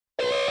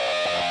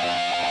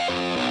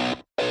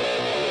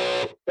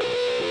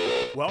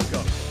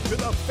Welcome to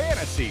the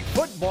Fantasy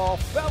Football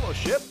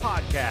Fellowship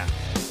Podcast,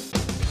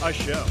 a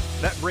show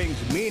that brings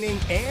meaning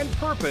and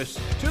purpose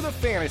to the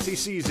fantasy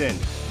season.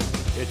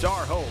 It's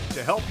our hope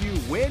to help you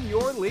win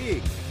your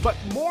league, but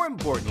more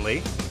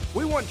importantly,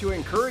 we want to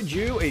encourage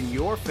you in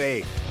your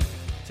faith.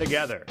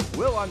 Together,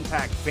 we'll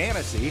unpack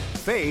fantasy,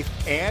 faith,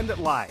 and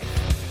life.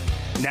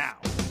 Now,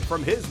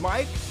 from his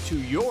mic to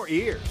your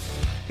ears,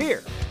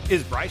 here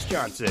is Bryce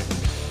Johnson.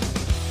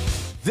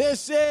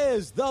 This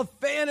is the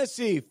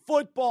Fantasy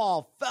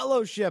Football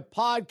Fellowship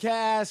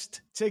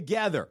Podcast.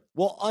 Together,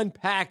 we'll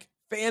unpack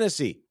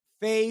fantasy,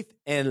 faith,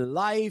 and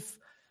life.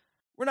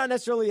 We're not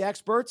necessarily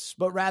experts,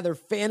 but rather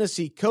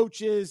fantasy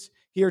coaches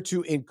here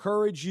to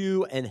encourage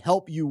you and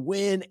help you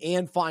win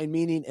and find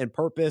meaning and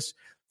purpose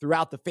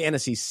throughout the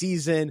fantasy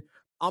season.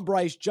 I'm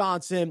Bryce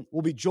Johnson.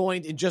 We'll be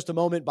joined in just a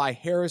moment by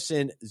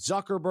Harrison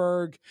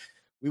Zuckerberg.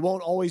 We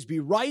won't always be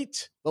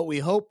right, but we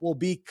hope we'll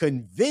be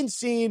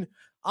convincing.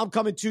 I'm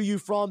coming to you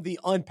from the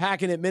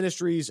Unpacking It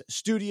Ministries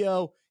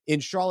studio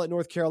in Charlotte,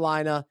 North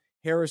Carolina.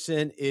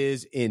 Harrison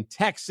is in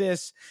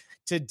Texas.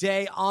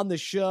 Today on the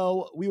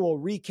show, we will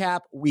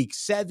recap week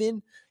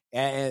 7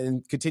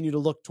 and continue to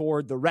look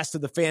toward the rest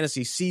of the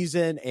fantasy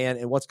season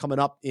and what's coming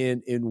up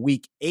in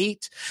week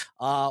 8.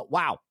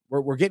 Wow,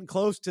 we're getting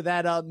close to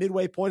that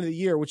midway point of the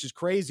year, which is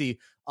crazy.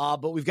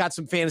 But we've got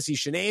some fantasy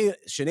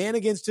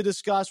shenanigans to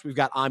discuss. We've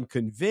got I'm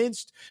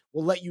Convinced.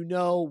 We'll let you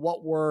know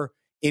what we're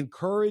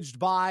encouraged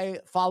by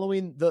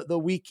following the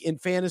week in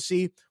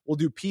fantasy. We'll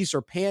do Peace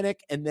or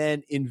Panic, and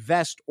then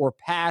Invest or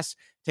Pass.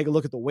 Take a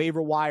look at the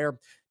waiver wire.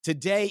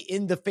 Today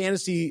in the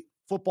Fantasy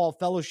Football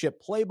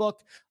Fellowship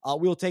Playbook,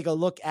 we'll take a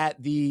look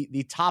at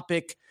the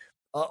topic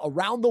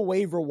around the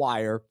waiver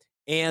wire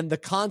and the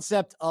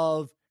concept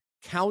of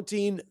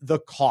counting the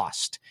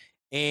cost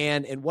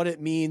and what it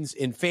means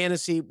in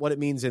fantasy, what it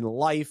means in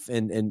life,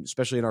 and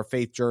especially in our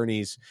faith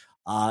journeys.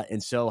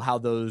 And so how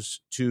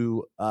those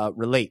two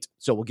relate.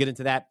 So we'll get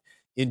into that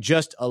in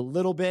just a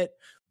little bit.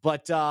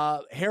 But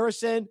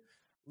Harrison,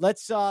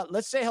 let's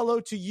say hello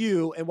to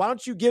you. And why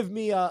don't you give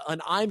me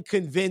an I'm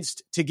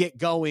Convinced to get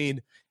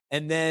going.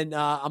 And then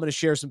I'm going to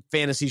share some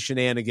fantasy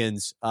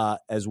shenanigans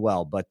as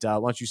well. But why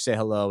don't you say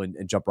hello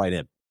and jump right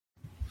in.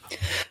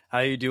 How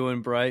you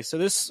doing, Bryce? So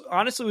this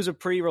honestly was a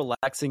pretty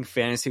relaxing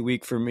fantasy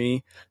week for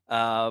me.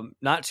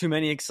 Not too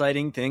many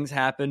exciting things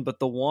happened, but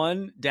the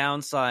one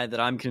downside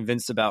that I'm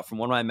convinced about from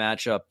one of my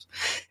matchups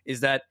is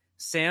that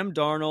Sam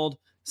Darnold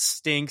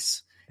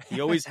stinks. He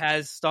always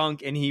has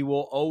stunk, and he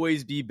will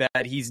always be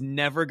bad. He's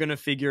never going to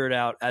figure it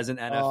out as an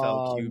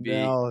NFL QB.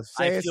 No.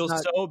 I feel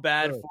so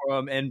bad for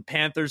him, and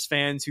Panthers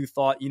fans who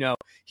thought,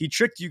 he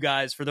tricked you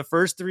guys for the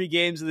first 3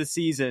 games of the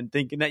season,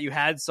 thinking that you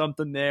had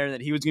something there,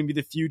 that he was going to be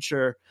the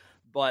future.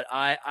 But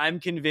I'm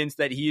convinced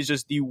that he is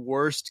just the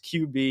worst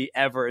QB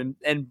ever.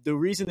 And the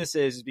reason this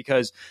is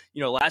because,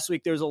 last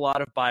week there was a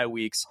lot of bye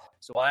weeks.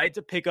 So I had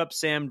to pick up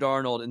Sam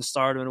Darnold and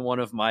start him in one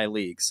of my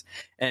leagues.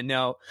 And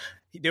now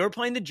they were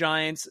playing the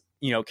Giants.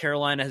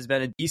 Carolina has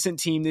been a decent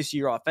team this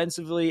year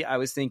offensively. I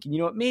was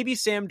thinking, maybe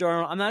Sam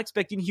Darnold, I'm not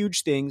expecting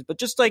huge things, but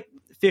just like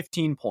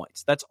 15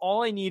 points. That's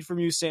all I need from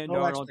you, Sam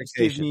Darnold. Just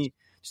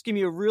give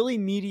me a really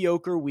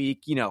mediocre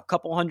week, a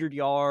couple hundred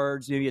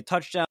yards, maybe a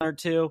touchdown or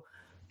two.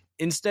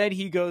 Instead,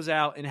 he goes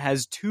out and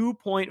has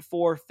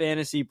 2.4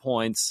 fantasy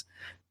points,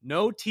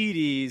 no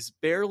TDs,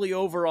 barely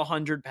over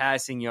 100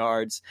 passing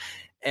yards.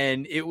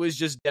 And it was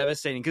just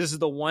devastating because this is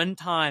the one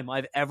time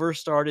I've ever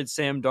started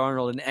Sam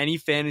Darnold in any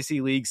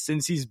fantasy league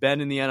since he's been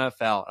in the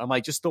NFL. I'm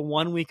like, just the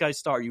 1 week I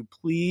start you,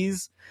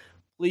 please,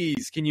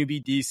 can you be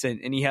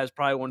decent? And he has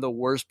probably one of the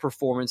worst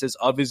performances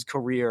of his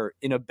career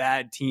in a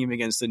bad team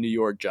against the New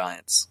York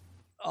Giants.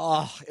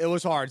 Oh, it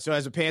was hard. So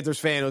as a Panthers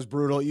fan, it was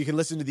brutal. You can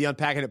listen to the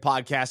Unpacking It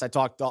podcast. I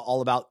talked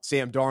all about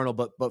Sam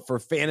Darnold, but for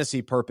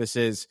fantasy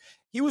purposes,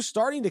 he was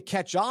starting to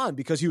catch on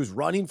because he was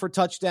running for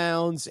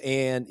touchdowns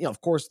and,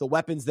 of course, the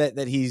weapons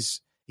that he's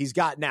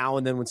got now.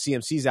 And then when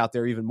CMC's out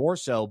there, even more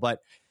so. But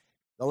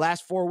the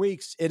last 4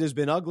 weeks, it has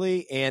been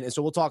ugly. And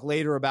so we'll talk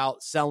later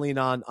about selling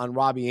on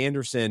Robbie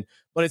Anderson.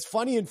 But it's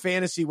funny in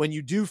fantasy when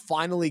you do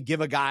finally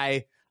give a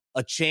guy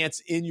a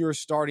chance in your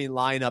starting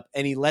lineup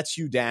and he lets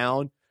you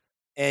down.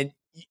 And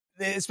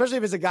especially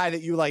if it's a guy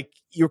that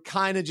you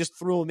kind of just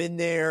threw him in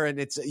there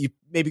and you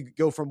maybe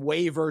go from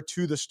waiver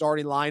to the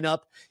starting lineup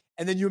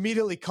and then you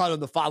immediately cut him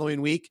the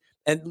following week.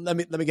 And let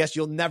me guess,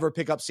 you'll never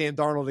pick up Sam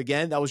Darnold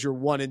again. That was your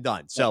one and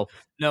done. So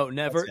no,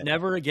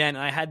 never again.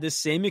 I had this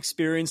same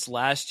experience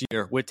last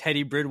year with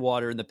Teddy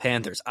Bridgewater and the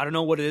Panthers. I don't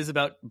know what it is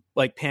about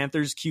like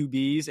Panthers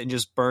QBs and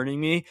just burning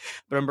me.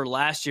 But remember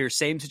last year,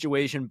 same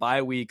situation,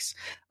 bye weeks.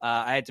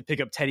 I had to pick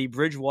up Teddy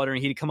Bridgewater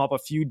and he'd come off a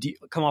few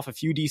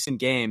decent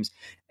games.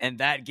 And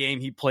that game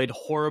he played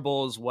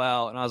horrible as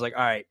well. And I was like,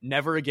 all right,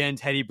 never again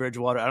Teddy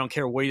Bridgewater. I don't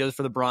care what he does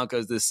for the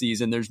Broncos this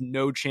season. There's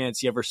no chance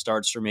he ever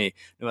starts for me,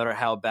 no matter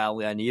how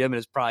badly I need him. And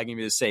it's probably going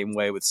to be the same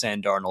way with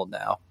Sam Darnold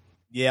now.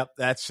 Yep,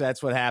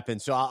 that's what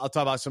happened. So I'll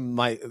talk about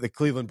the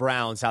Cleveland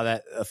Browns, how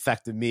that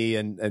affected me,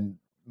 and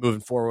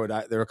moving forward,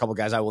 there are a couple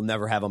guys I will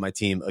never have on my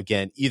team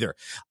again either.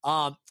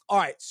 All All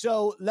right,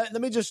 so let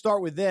me just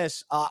start with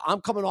this. I'm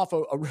coming off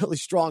a really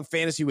strong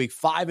fantasy week,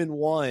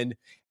 5-1,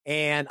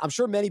 and I'm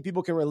sure many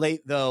people can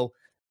relate, though,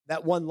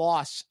 that one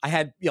loss. I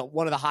had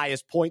one of the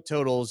highest point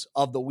totals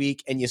of the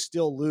week, and you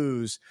still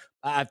lose.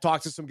 I've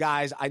talked to some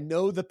guys. I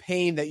know the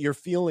pain that you're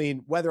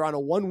feeling, whether on a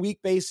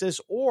 1-week basis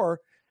or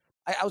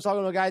I was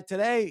talking to a guy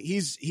today.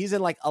 He's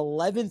in like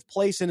 11th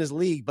place in his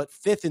league, but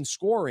 5th in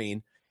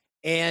scoring,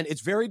 and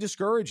it's very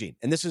discouraging.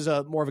 And this is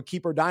more of a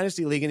keeper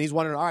dynasty league, and he's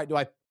wondering, all right, do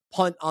I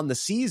punt on the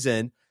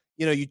season?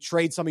 You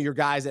trade some of your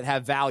guys that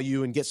have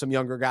value and get some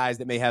younger guys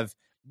that may have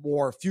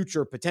more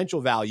future potential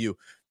value.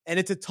 And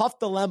it's a tough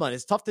dilemma.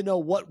 It's tough to know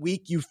what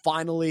week you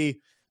finally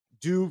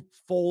do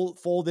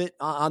fold it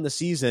on the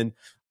season.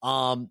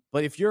 But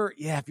if you're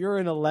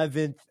in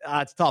 11th,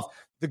 it's tough.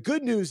 The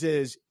good news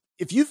is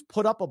if you've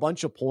put up a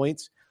bunch of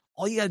points,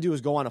 all you got to do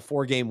is go on a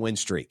 4-game win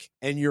streak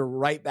and you're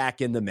right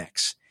back in the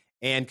mix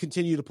and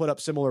continue to put up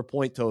similar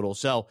point totals.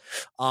 So,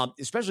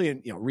 especially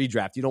in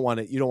redraft, you don't want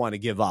to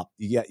give up.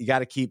 You got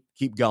to keep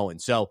going.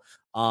 So,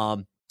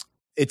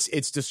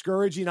 it's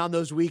discouraging on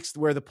those weeks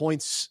where the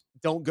points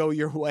don't go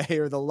your way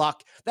or the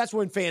luck. That's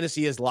when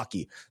fantasy is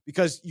lucky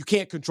because you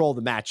can't control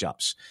the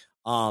matchups.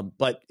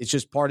 But it's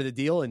just part of the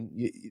deal.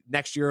 And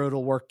next year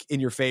it'll work in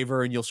your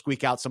favor and you'll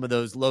squeak out some of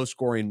those low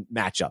scoring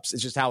matchups.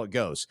 It's just how it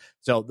goes.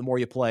 So the more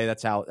you play,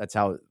 that's how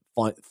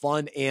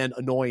fun and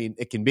annoying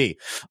it can be.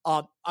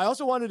 I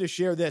also wanted to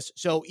share this.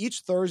 So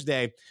each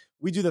Thursday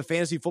we do the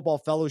Fantasy Football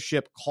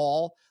Fellowship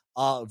call,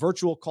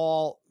 virtual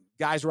call.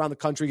 Guys around the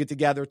country get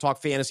together,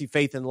 talk fantasy,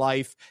 faith, and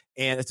life.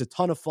 And it's a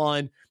ton of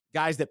fun.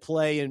 Guys that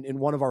play in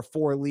one of our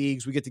 4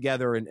 leagues, we get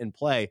together and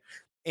play.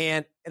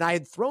 And I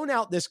had thrown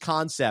out this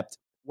concept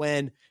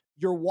when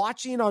you're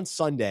watching on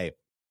Sunday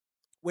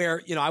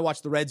where, I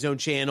watch the Red Zone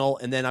channel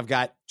and then I've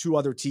got 2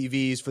 other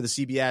TVs for the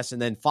CBS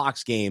and then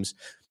Fox games.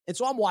 And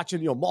so I'm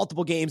watching,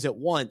 multiple games at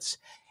once.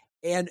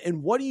 And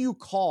what do you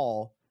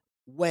call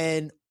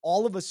when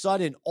all of a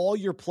sudden all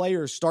your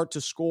players start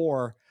to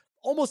score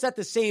almost at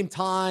the same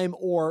time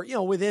or,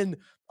 within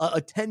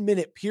a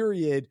 10-minute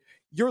period,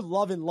 you're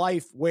loving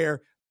life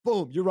where,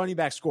 boom, your running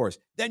back scores.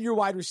 Then your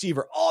wide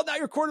receiver. Oh, now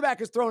your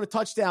quarterback is throwing a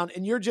touchdown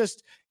and you're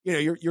just,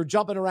 you're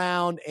jumping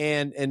around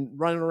and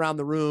running around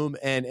the room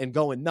and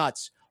going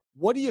nuts.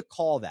 What do you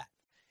call that?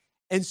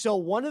 And so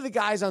one of the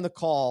guys on the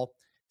call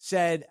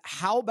said,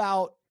 how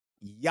about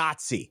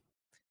Yahtzee?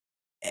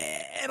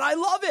 And I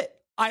love it.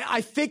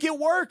 I think it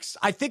works.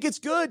 I think it's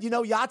good.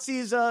 Yahtzee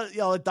is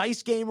a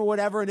dice game or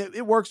whatever, and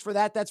it works for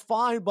that. That's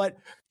fine. But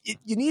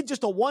you need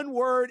just a one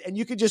word, and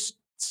you can just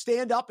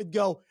stand up and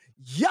go,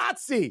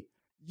 Yahtzee,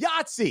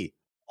 Yahtzee.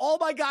 All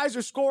my guys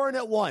are scoring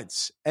at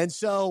once. And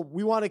so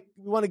we want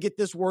to get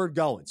this word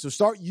going. So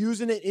start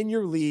using it in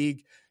your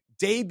league,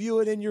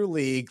 debut it in your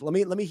league. Let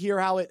me hear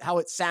how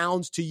it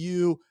sounds to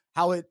you,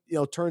 how it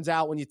turns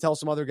out when you tell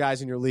some other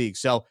guys in your league.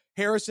 So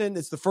Harrison,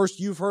 it's the first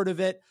you've heard of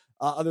it.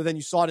 Other than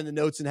you saw it in the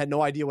notes and had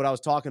no idea what I was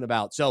talking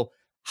about. So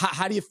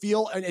how do you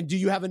feel? And do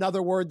you have another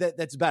word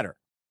that's better?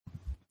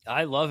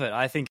 I love it.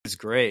 I think it's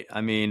great. I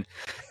mean,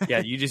 yeah,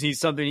 you just need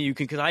something you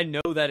can, because I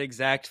know that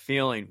exact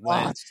feeling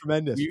when it's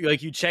tremendous.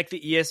 You check the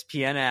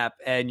ESPN app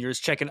and you're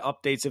just checking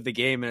updates of the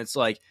game, and it's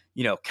like,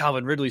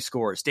 Calvin Ridley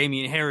scores,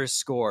 Damian Harris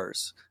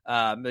scores.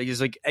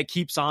 It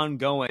keeps on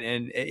going,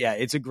 and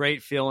it's a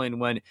great feeling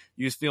when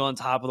you just feel on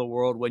top of the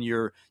world when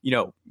your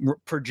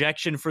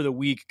projection for the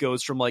week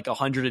goes from like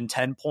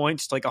 110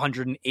 points to like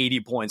 180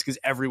 points because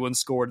everyone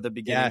scored at the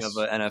beginning of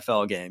an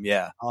NFL game.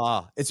 Yeah.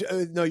 It's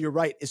no, you're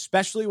right,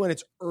 especially when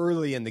it's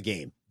early in the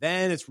game.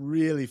 Then it's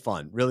really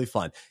fun, really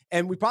fun.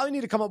 And we probably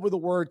need to come up with a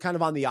word kind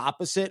of on the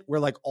opposite,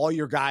 where like all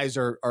your guys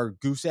are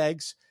goose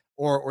eggs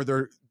or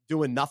they're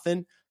doing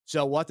nothing.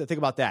 So we'll have to think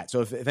about that.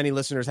 So if any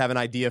listeners have an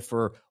idea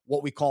for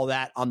what we call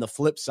that on the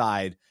flip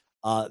side,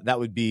 that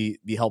would be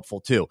helpful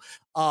too.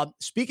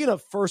 Speaking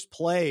of first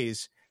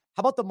plays,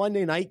 how about the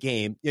Monday night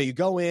game? You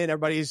go in,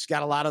 everybody's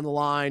got a lot on the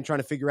line, trying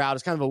to figure out.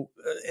 It's kind of an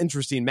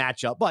interesting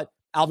matchup. But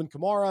Alvin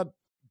Kamara,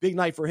 big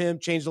night for him,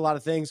 changed a lot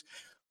of things.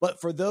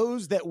 But for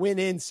those that went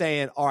in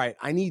saying, all right,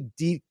 I need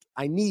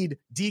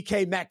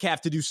DK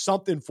Metcalf to do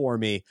something for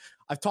me.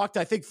 I've talked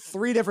to, I think,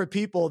 3 different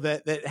people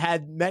that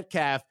had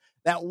Metcalf.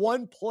 That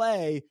one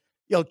play,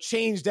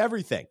 changed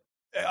everything,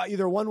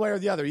 either one way or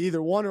the other,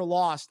 either won or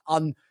lost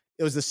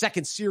it was the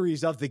second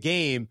series of the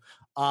game.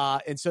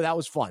 And so that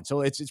was fun.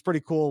 So it's pretty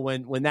cool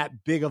when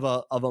that big of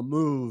a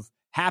move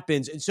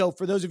happens. And so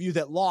for those of you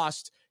that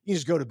lost, you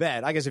just go to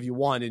bed. I guess if you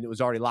won and it was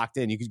already locked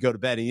in, you could go to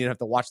bed and you didn't have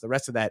to watch the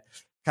rest of that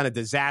kind of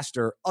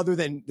disaster, other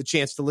than the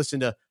chance to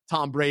listen to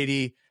Tom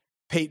Brady,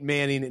 Peyton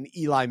Manning, and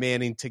Eli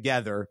Manning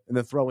together, and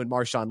then throw in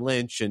Marshawn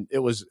Lynch. And it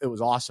was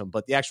awesome.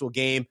 But the actual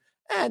game,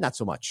 not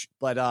so much.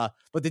 But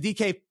the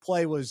DK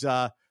play was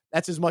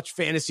that's as much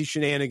fantasy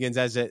shenanigans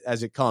as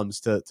it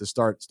comes to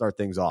start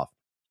things off.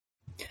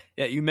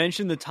 Yeah, you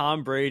mentioned the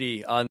Tom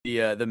Brady on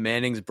the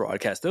Manning's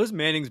broadcast. Those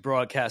Manning's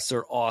broadcasts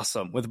are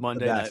awesome with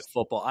Monday Night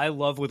Football. I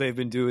love what they've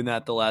been doing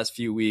that the last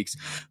few weeks.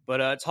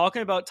 But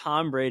talking about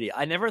Tom Brady,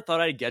 I never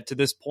thought I'd get to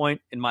this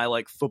point in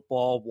my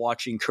football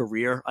watching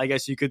career, I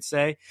guess you could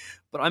say.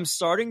 But I'm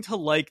starting to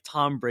like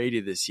Tom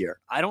Brady this year.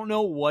 I don't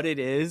know what it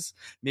is.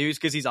 Maybe it's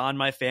because he's on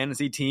my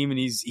fantasy team and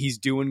he's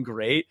doing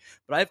great.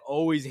 But I've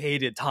always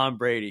hated Tom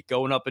Brady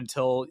going up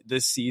until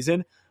this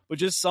season. But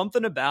just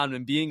something about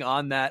him being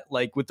on that,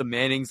 with the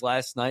Mannings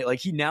last night,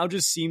 he now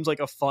just seems like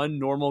a fun,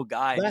 normal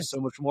guy, and just so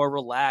much more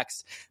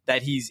relaxed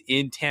that he's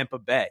in Tampa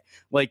Bay.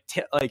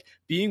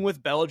 Being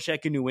with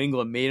Belichick in New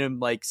England made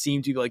him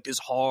seem to be this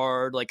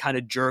hard, kind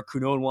of jerk who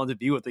no one wanted to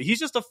be with. He's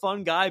just a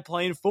fun guy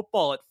playing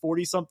football at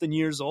 40-something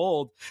years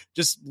old,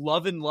 just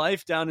loving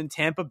life down in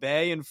Tampa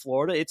Bay in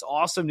Florida. It's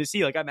awesome to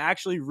see. I'm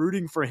actually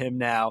rooting for him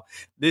now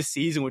this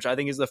season, which I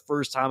think is the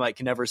first time I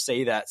can ever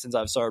say that since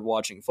I've started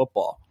watching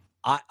football.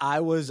 I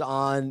was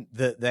on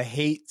the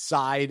hate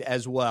side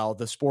as well,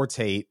 the sports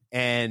hate,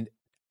 and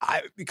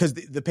because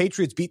the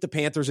Patriots beat the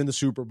Panthers in the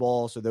Super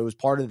Bowl, so there was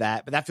part of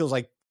that. But that feels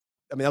that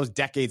was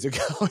decades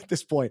ago at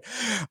this point.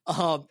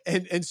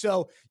 And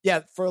so,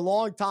 yeah, for a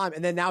long time,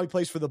 and then now he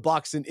plays for the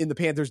Bucs in the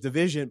Panthers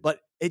division,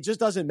 but it just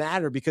doesn't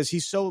matter because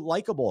he's so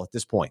likable at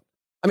this point.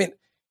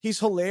 He's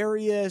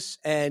hilarious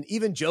and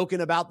even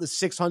joking about the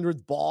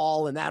 600th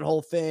ball and that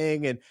whole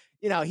thing. And,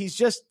 he's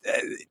just,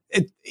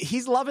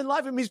 he's loving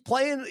life. He's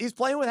playing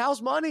with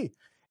house money.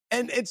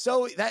 And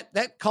so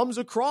that comes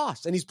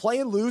across, and he's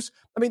playing loose.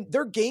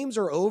 Their games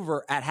are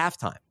over at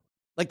halftime.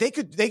 They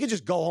could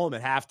just go home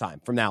at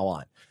halftime from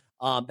now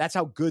on. That's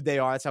how good they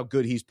are. That's how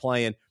good he's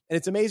playing. And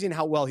it's amazing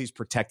how well he's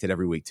protected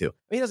every week too.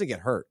 He doesn't get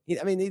hurt. He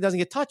doesn't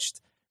get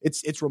touched.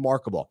 It's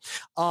remarkable.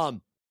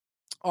 All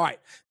right.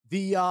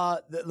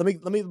 Let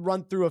me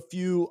run through a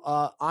few.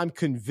 I'm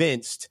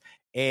convinced,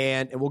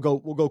 and we'll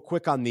go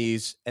quick on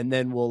these, and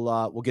then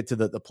we'll get to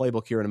the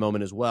playbook here in a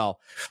moment as well.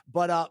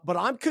 But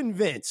I'm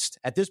convinced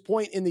at this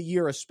point in the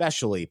year,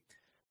 especially,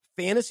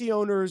 fantasy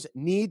owners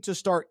need to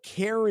start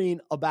caring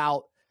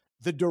about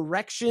the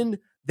direction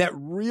that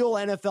real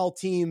NFL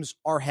teams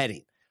are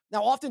heading.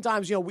 Now,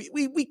 oftentimes,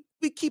 we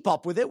keep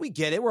up with it. We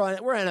get it. We're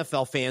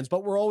NFL fans,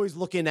 but we're always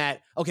looking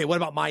at, okay, what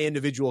about my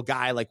individual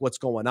guy? What's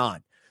going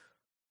on?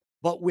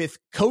 But with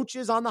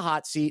coaches on the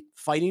hot seat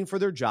fighting for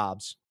their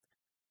jobs,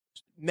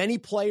 many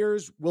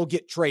players will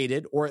get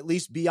traded, or at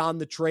least be on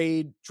the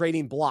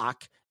trading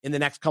block in the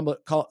next couple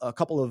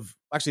of,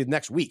 actually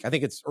next week. I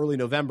think it's early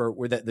November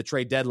where the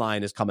trade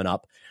deadline is coming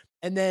up.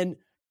 And then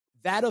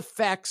that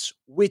affects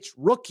which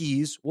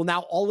rookies will now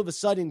all of a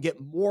sudden get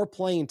more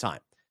playing time.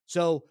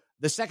 So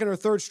the second or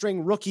third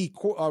string rookie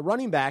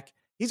running back,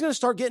 he's going to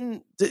start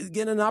getting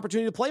an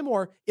opportunity to play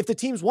more if the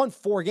team's won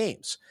 4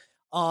 games.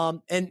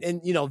 And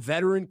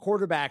veteran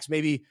quarterbacks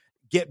maybe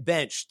get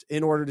benched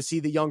in order to see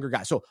the younger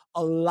guys. So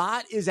a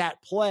lot is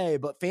at play,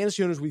 but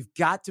fantasy owners, we've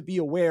got to be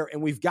aware,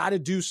 and we've got to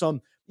do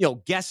some,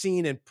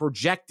 guessing and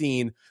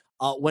projecting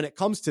when it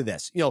comes to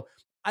this.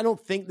 I don't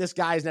think this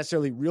guy is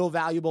necessarily real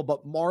valuable,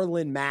 but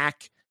Marlon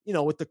Mack,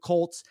 with the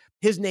Colts,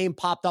 his name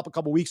popped up a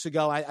couple weeks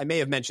ago. I may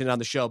have mentioned it on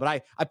the show,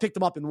 but I picked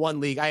him up in one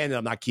league. I ended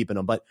up not keeping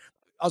him, but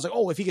I was like,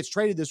 if he gets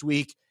traded this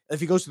week, if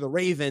he goes to the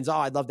Ravens,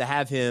 I'd love to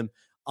have him.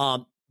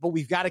 But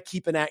we've got to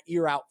keep an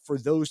ear out for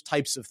those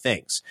types of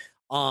things,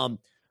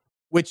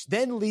 which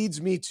then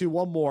leads me to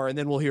one more, and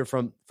then we'll hear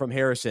from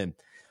Harrison.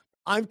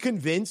 I'm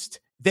convinced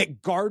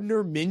that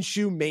Gardner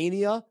Minshew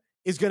mania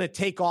is going to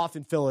take off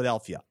in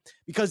Philadelphia,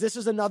 because this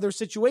is another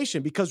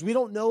situation, because we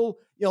don't know,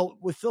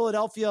 with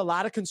Philadelphia, a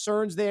lot of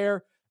concerns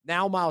there.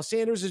 Now Miles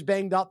Sanders is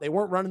banged up. They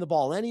weren't running the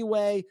ball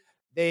anyway.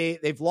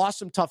 They've lost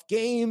some tough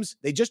games.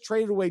 They just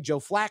traded away Joe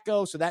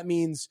Flacco, so that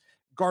means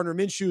Gardner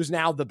Minshew is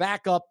now the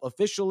backup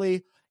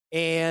officially.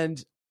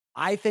 And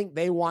I think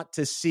they want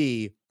to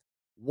see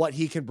what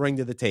he can bring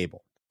to the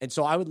table. And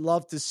so I would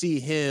love to see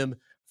him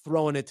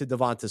throwing it to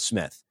Devonta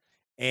Smith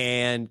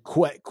and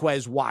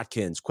Quez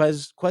Watkins.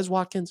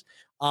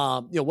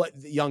 What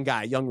young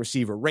guy, young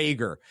receiver,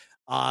 Rager.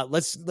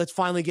 Let's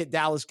finally get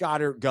Dallas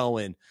Goedert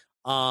going.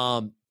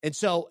 And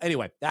so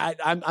anyway,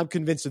 I'm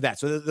convinced of that.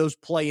 So those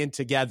play in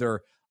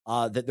together,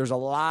 that there's a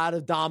lot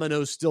of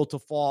dominoes still to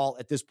fall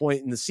at this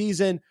point in the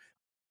season.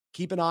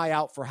 Keep an eye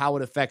out for how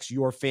it affects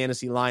your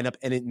fantasy lineup.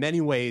 And in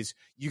many ways,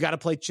 you got to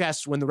play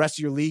chess when the rest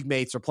of your league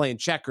mates are playing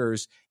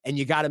checkers, and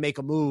you got to make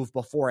a move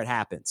before it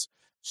happens.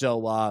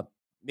 So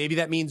maybe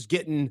that means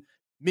getting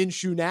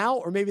Minshew now,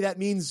 or maybe that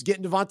means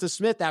getting Devonta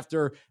Smith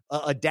after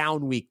a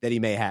down week that he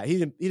may have. He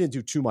didn't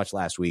do too much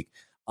last week.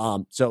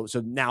 So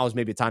now is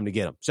maybe a time to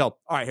get him. So, all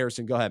right,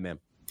 Harrison, go ahead, man.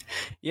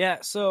 Yeah,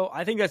 so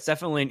I think that's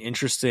definitely an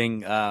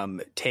interesting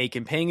take,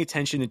 and paying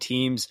attention to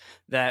teams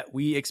that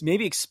we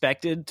maybe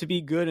expected to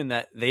be good and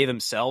that they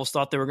themselves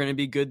thought they were going to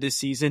be good this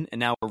season, and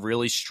now are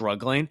really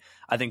struggling.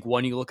 I think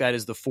one you look at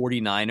is the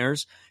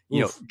 49ers.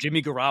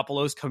 Jimmy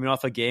Garoppolo's coming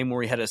off a game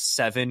where he had a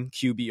 7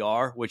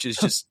 QBR, which is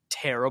just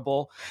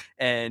terrible.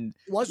 And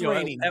it was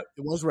raining. It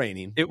was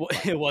raining.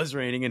 It was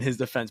raining in his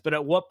defense. But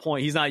at what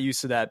point, he's not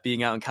used to that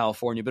being out in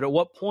California, but at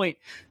what point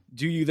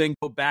do you then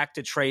go back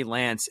to Trey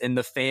Lance and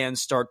the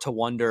fans start to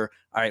wonder,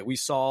 all right, we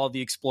saw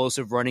the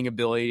explosive running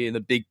ability and the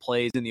big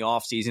plays in the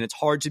offseason. It's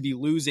hard to be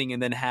losing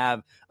and then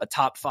have a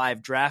top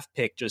 5 draft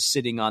pick just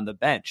sitting on the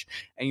bench.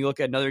 And you look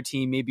at another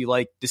team, maybe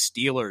like the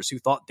Steelers, who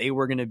thought they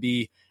were going to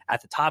be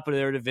at the top of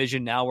their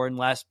division. Now we're in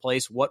last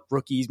place. What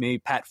rookies, maybe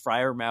Pat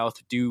Freiermuth,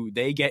 do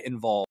they get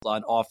involved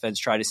on offense,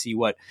 try to see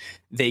what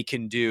they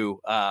can do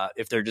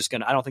if they're just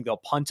going to, I don't think they'll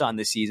punt on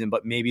this season,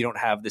 but maybe don't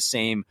have the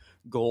same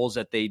goals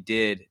that they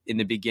did in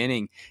the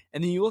beginning.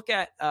 And then you look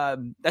at,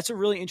 that's a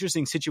really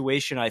interesting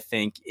situation, I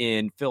think,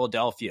 in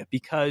Philadelphia,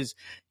 because,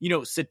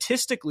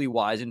 statistically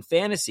wise in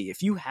fantasy,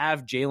 if you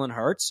have Jalen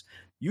Hurts,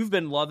 you've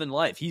been loving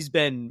life. He's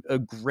been a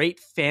great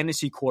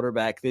fantasy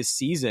quarterback this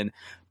season,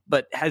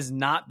 but has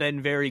not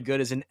been very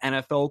good as an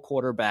NFL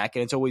quarterback.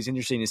 And it's always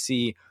interesting to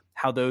see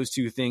how those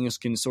two things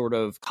can sort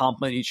of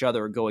complement each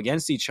other or go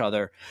against each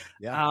other.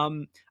 Yeah.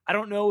 I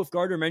don't know if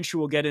Gardner Minshew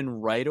will get in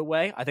right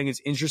away. I think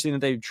it's interesting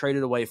that they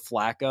traded away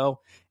Flacco,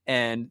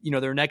 and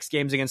their next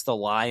game's against the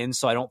Lions,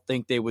 so I don't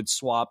think they would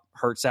swap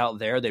Hurts out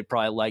there. They'd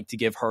probably like to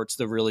give Hurts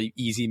the really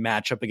easy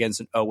matchup against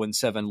an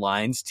 0-7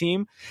 Lions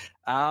team.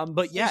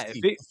 But yeah,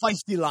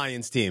 feisty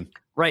Lions team.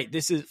 Right.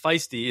 This is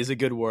feisty is a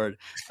good word.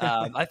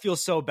 I feel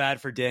so bad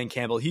for Dan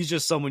Campbell. He's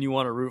just someone you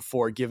want to root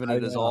for, given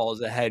it his all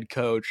as a head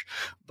coach.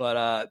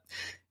 But,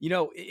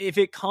 if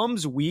it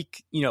comes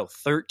week,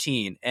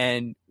 13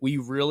 and we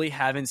really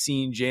haven't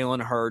seen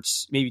Jalen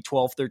Hurts, maybe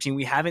 12, 13,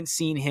 we haven't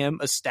seen him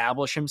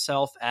establish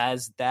himself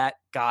as that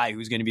guy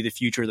who's going to be the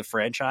future of the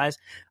franchise.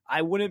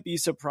 I wouldn't be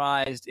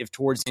surprised if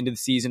towards the end of the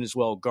season as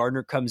well,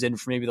 Gardner comes in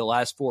for maybe the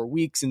last 4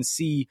 weeks and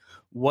see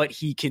what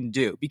he can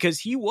do, because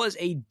he was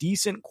a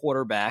decent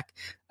quarterback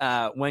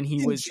when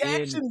he was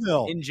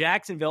in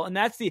Jacksonville. And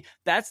that's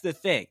the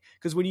thing.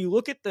 Because when you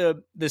look at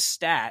the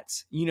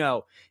stats,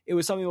 it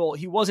was something, well,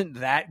 he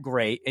wasn't that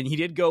great, and he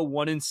did go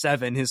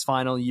 1-7 his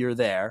final year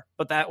there,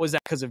 but was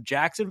that because of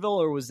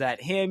Jacksonville, or was that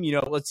him?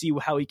 Let's see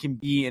how he can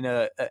be in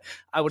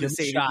I wouldn't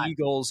say the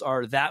Eagles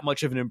are that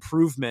much of an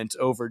improvement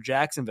over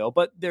Jacksonville,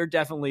 but they're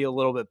definitely a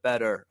little bit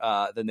better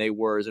than they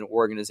were as an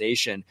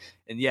organization.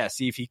 And yeah,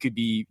 see if he could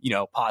be,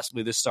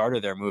 possibly the starter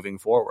there moving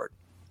forward.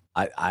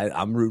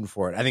 I'm rooting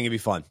for it. I think it'd be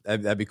fun.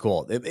 That'd be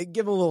cool. Give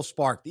them a little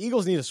spark. The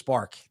Eagles need a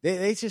spark.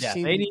 They just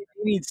seem they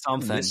need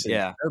something.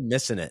 They're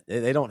missing it.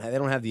 They don't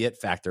have the it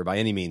factor by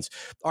any means.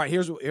 All right,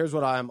 here's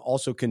what I'm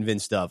also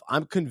convinced of.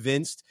 I'm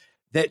convinced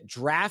that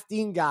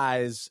drafting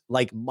guys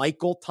like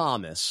Michael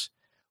Thomas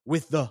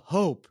with the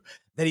hope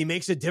that he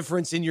makes a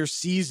difference in your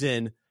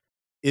season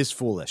is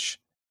foolish,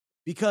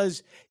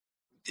 because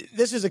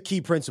this is a key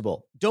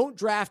principle. Don't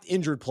draft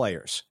injured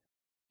players.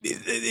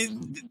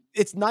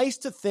 It's nice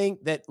to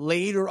think that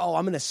later,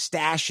 I'm going to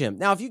stash him.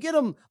 Now, if you get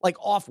him like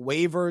off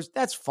waivers,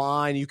 that's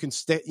fine. You can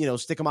stick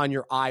him on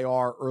your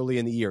IR early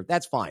in the year.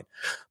 That's fine.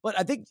 But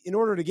I think in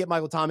order to get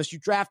Michael Thomas, you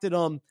drafted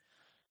him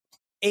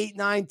 8th,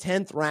 9th,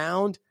 10th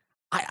round.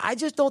 I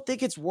just don't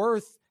think it's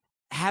worth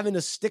having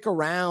to stick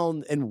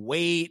around and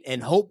wait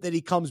and hope that he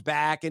comes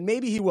back, and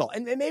maybe he will.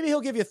 And maybe he'll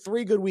give you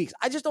 3 good weeks.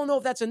 I just don't know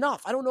if that's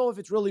enough. I don't know if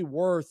it's really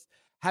worth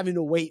having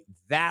to wait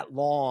that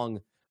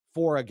long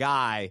for a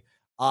guy.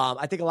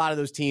 I think a lot of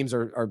those teams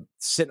are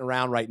sitting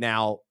around right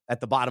now at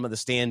the bottom of the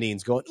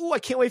standings going, I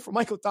can't wait for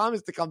Michael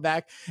Thomas to come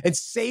back and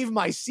save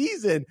my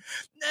season.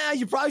 Nah,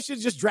 you probably should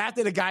have just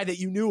drafted a guy that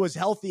you knew was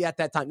healthy at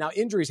that time. Now,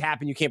 injuries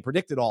happen. You can't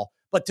predict it all.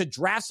 But to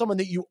draft someone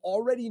that you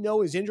already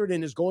know is injured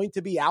and is going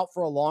to be out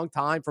for a long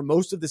time, for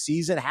most of the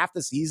season, half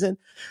the season,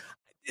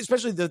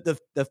 especially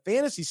the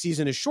fantasy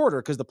season is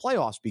shorter because the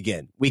playoffs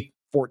begin week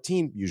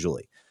 14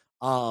 usually.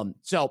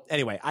 So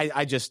anyway,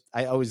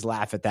 I always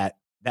laugh at that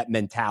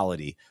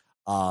mentality.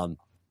 I'm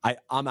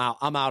out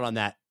on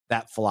that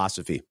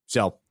philosophy.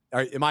 So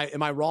am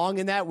I wrong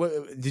in that?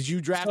 Did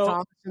you draft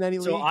Thomas in any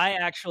league? So I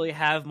actually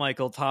have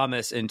Michael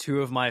Thomas in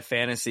 2 of my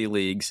fantasy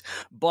leagues,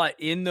 but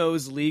in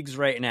those leagues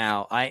right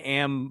now, I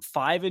am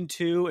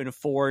 5-2 and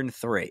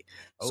 4-3.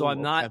 So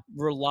I'm not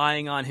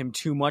relying on him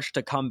too much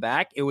to come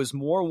back. It was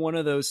more one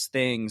of those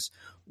things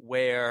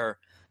where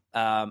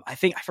I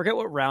forget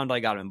what round I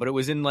got him, but it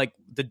was in like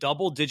the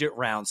double-digit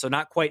round, so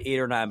not quite 8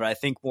 or 9, but I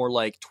think more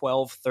like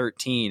 12,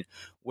 13,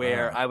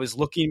 where I was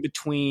looking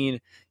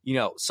between,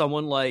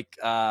 someone like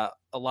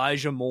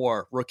Elijah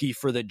Moore, rookie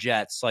for the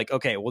Jets. Like,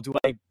 okay, well, do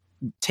I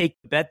take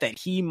the bet that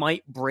he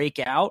might break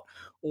out,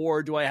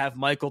 or do I have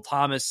Michael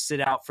Thomas sit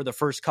out for the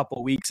first couple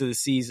of weeks of the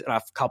season,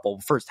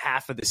 first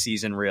half of the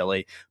season,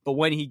 really, but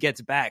when he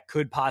gets back,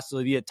 could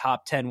possibly be a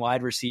top 10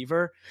 wide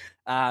receiver.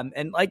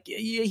 And like,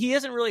 he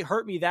hasn't really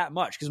hurt me that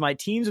much because my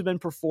teams have been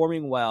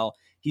performing well.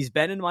 He's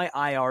been in my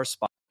IR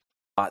spot.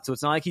 So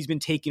it's not like he's been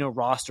taking a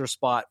roster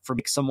spot for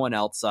someone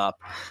else up.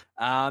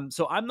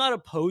 So I'm not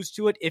opposed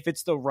to it if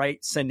it's the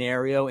right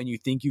scenario and you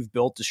think you've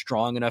built a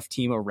strong enough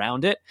team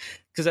around it.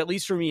 Because at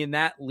least for me in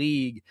that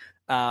league,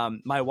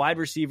 my wide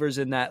receivers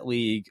in that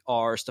league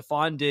are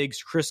Stephon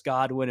Diggs, Chris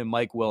Godwin, and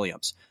Mike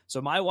Williams. So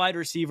my wide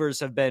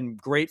receivers have been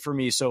great for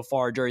me so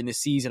far during the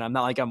season. I'm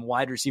not like I'm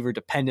wide receiver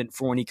dependent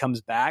for when he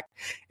comes back.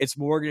 It's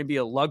more going to be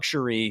a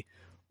luxury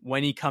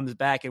when he comes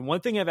back. And one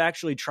thing I've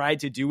actually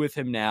tried to do with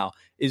him now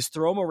is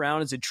throw him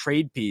around as a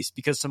trade piece,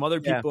 because some other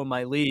people in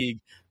my league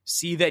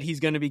see that he's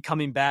going to be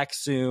coming back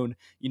soon,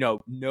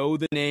 know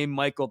the name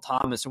Michael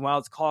Thomas. And while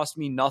it's cost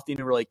me nothing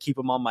to really keep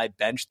him on my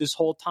bench this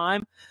whole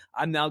time,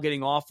 I'm now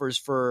getting offers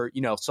for,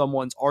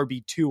 someone's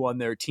RB2 on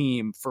their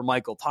team for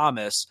Michael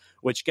Thomas,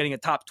 which getting a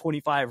top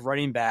 25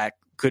 running back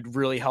could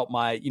really help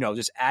my,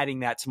 just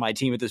adding that to my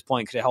team at this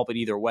point could help it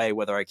either way,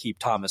 whether I keep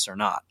Thomas or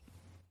not.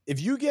 If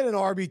you get an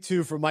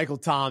RB2 for Michael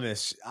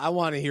Thomas, I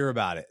want to hear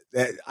about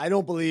it. I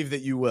don't believe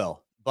that you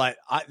will, but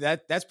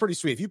that's pretty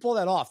sweet. If you pull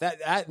that off,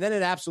 then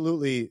it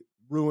absolutely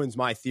ruins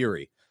my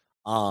theory.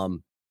 But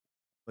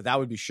that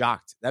would be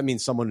shocked. That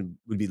means someone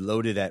would be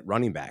loaded at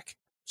running back.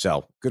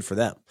 So good for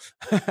them.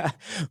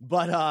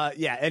 But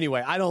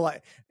anyway,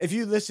 if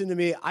you listen to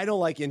me, I don't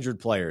like injured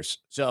players.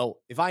 So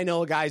if I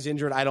know a guy's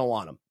injured, I don't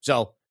want him.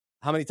 So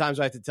how many times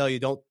do I have to tell you,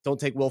 don't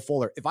take Will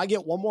Fuller? If I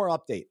get one more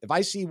update, if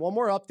I see one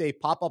more update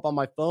pop up on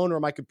my phone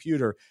or my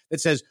computer that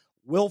says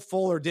Will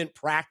Fuller didn't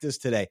practice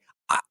today,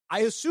 I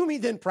assume he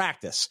didn't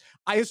practice.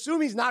 I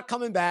assume he's not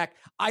coming back.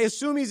 I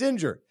assume he's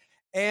injured.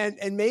 And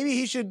maybe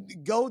he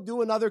should go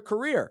do another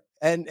career.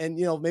 And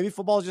maybe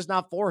football is just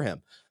not for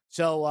him.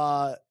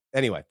 So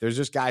anyway, there's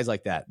just guys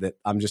like that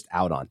I'm just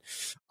out on.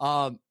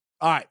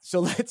 All right, so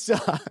we'll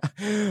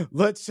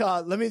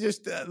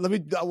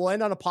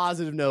end on a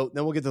positive note,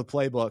 then we'll get to the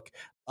playbook.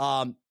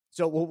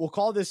 So we'll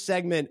call this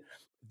segment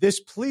 "This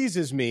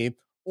Pleases Me"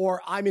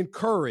 or "I'm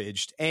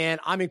Encouraged," and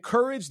I'm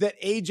encouraged that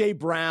AJ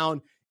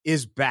Brown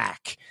is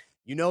back.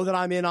 You know that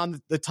I'm in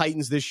on the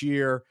Titans this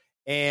year,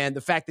 and the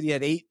fact that he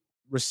had 8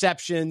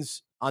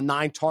 receptions on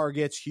 9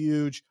 targets,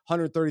 huge,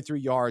 133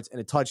 yards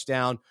and a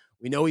touchdown.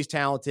 We know he's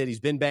talented.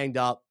 He's been banged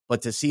up,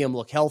 but to see him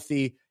look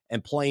healthy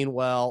and playing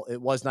well,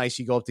 it was nice.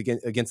 You go up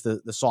against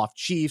the soft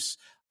Chiefs,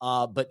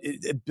 but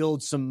it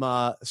builds some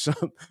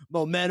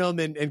momentum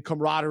and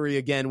camaraderie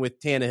again with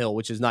Tannehill,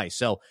 which is nice.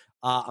 So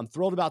I'm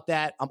thrilled about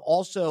that. I'm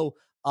also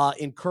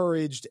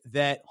encouraged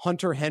that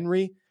Hunter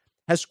Henry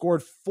has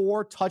scored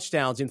 4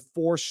 touchdowns in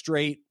 4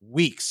 straight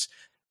weeks.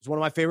 He's one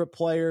of my favorite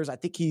players. I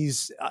think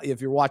he's,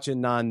 if you're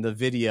watching on the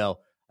video,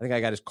 I think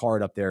I got his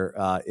card up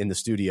there in the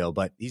studio,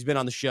 but he's been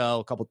on the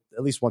show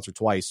at least once or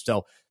twice.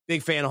 So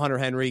big fan of Hunter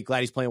Henry.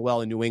 Glad he's playing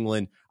well in New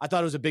England. I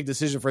thought it was a big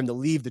decision for him to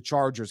leave the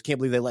Chargers. Can't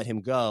believe they let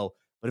him go,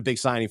 but a big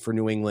signing for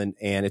New England,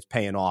 and it's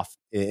paying off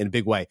in a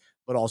big way.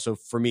 But also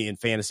for me in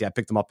fantasy, I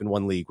picked him up in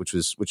one league, which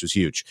was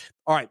huge.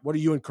 All right, what are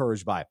you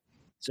encouraged by?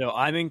 So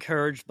I'm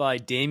encouraged by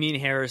Damien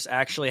Harris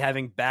actually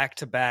having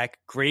back-to-back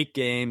great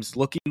games,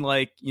 looking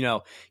like,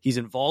 he's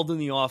involved in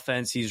the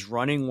offense. He's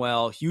running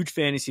well. Huge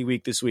fantasy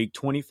week this week,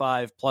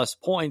 25-plus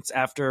points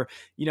after,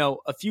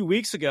 a few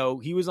weeks ago,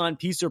 he was on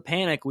Peace or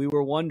Panic. We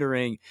were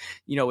wondering,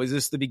 is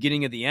this the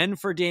beginning of the end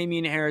for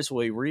Damien Harris?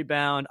 Will he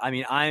rebound? I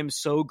mean, I am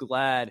so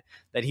glad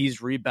that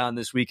he's rebound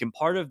this week. And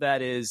part of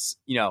that is,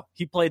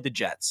 he played the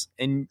Jets.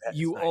 And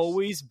you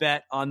always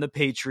bet on the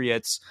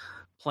Patriots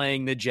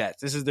playing the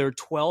Jets. This is their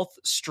 12th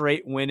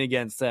straight win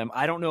against them.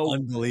 I don't know.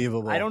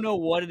 Unbelievable. I don't know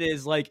what it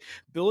is. Like,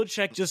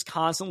 Belichick just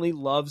constantly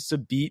loves to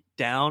beat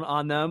down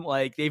on them.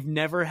 Like, they've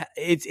never,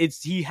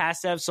 he has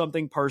to have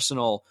something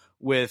personal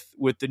with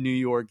the New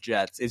York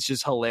Jets. It's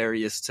just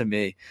hilarious to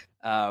me.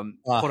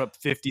 Put up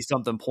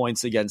 50-something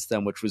points against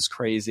them, which was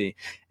crazy.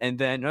 And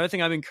then another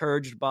thing I'm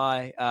encouraged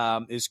by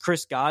is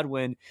Chris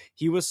Godwin.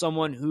 He was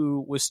someone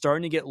who was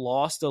starting to get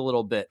lost a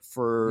little bit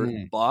for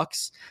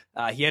Bucks.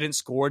 He hadn't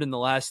scored in the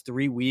last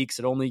 3 weeks.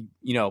 Had only,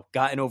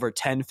 gotten over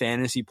 10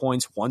 fantasy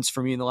points once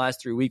for me in the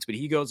last 3 weeks. But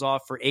he goes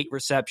off for 8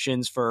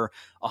 receptions for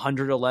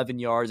 111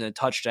 yards and a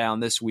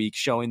touchdown this week,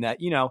 showing that,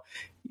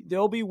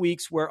 there'll be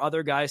weeks where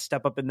other guys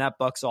step up in that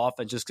Bucs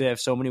offense just because they have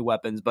so many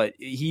weapons, but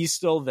he's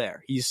still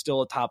there. He's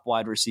still a top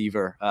wide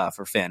receiver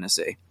for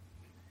fantasy.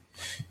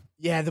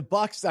 Yeah, the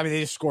Bucs, I mean,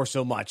 they just score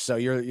so much. So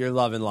you're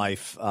loving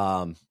life.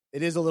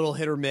 It is a little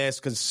hit or miss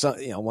because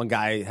one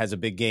guy has a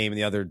big game and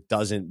the other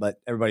doesn't, but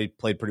everybody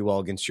played pretty well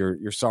against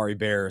your sorry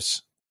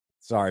Bears.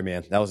 Sorry,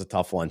 man. That was a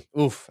tough one.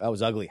 Oof, that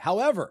was ugly.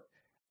 However,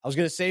 I was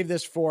going to save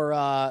this for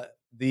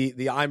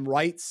the I'm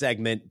Right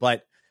segment,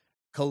 but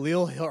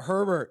Khalil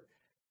Herbert,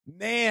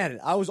 man,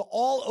 I was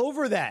all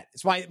over that.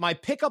 It's my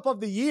pickup of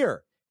the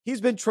year. He's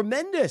been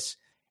tremendous.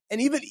 And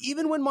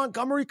even when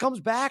Montgomery comes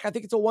back, I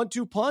think it's a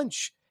 1-2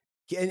 punch.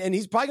 And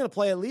he's probably going to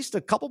play at least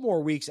a couple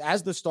more weeks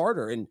as the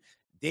starter. And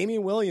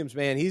Damian Williams,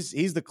 man,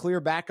 he's the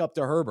clear backup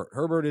to Herbert.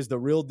 Herbert is the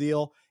real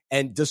deal.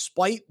 And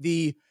despite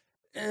the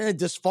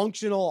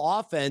dysfunctional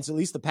offense, at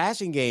least the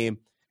passing game,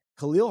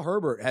 Khalil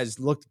Herbert has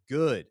looked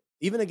good,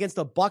 even against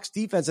the Bucs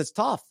defense. It's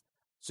tough.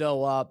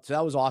 So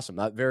that was awesome.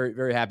 I'm very,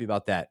 very happy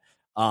about that.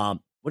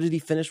 What did he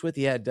finish with?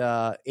 He had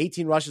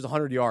 18 rushes,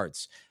 100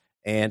 yards,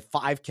 and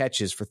 5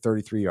 catches for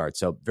 33 yards.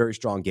 So very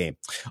strong game.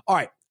 All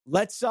right,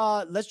 let's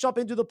jump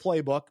into the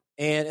playbook.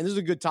 And this is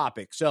a good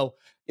topic. So,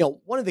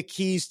 one of the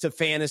keys to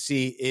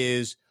fantasy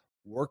is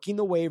working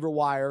the waiver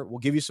wire. We'll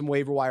give you some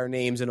waiver wire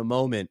names in a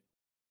moment.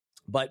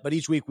 But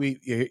each week we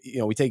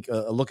take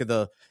a look at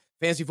the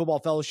Fantasy Football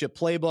Fellowship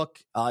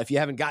Playbook. If you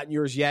haven't gotten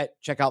yours yet,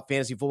 check out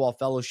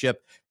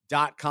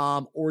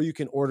fantasyfootballfellowship.com, or you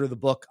can order the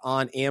book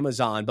on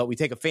Amazon. But we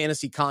take a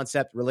fantasy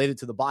concept related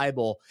to the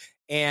Bible.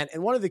 And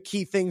one of the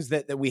key things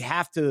that we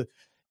have to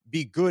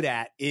be good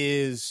at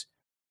is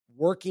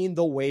working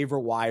the waiver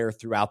wire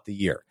throughout the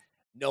year,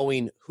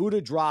 knowing who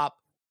to drop,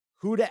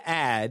 who to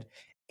add.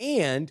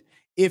 And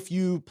if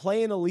you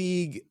play in a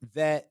league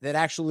that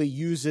actually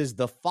uses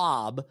the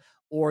FOB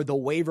or the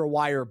waiver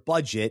wire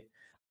budget,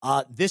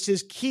 this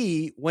is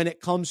key when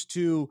it comes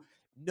to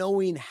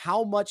knowing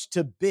how much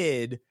to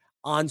bid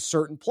on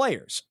certain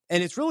players.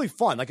 And it's really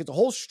fun. Like, it's a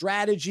whole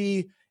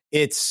strategy.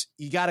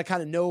 You got to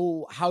kind of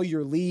know how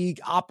your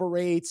league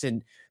operates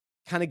and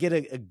kind of get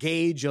a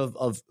gauge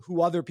of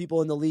who other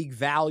people in the league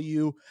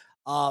value.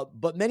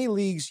 But many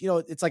leagues,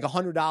 it's like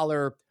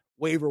 $100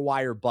 waiver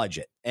wire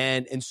budget.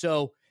 And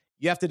so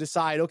you have to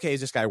decide, okay, is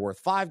this guy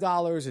worth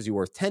 $5? Is he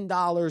worth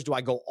 $10? Do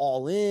I go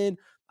all in?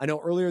 I know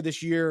earlier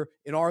this year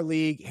in our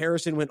league,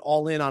 Harrison went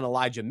all in on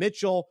Elijah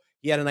Mitchell.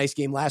 He had a nice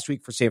game last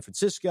week for San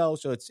Francisco,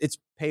 so it's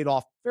paid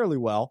off fairly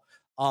well.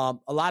 A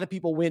lot of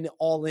people went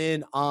all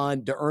in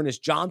on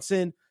D'Ernest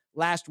Johnson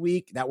last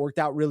week. That worked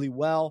out really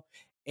well.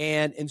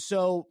 And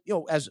so,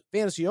 as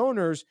fantasy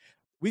owners,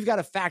 we've got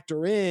to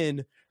factor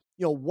in,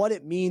 what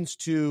it means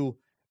to,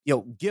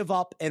 give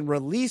up and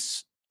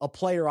release a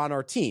player on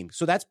our team.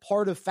 So that's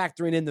part of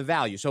factoring in the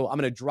value. So I'm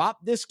going to drop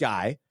this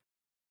guy,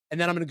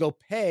 and then I'm going to go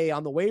pay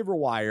on the waiver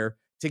wire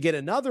to get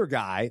another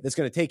guy that's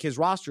going to take his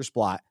roster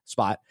spot.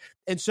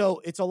 And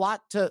so it's a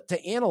lot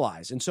to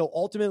analyze. And so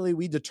ultimately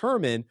we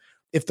determine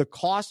if the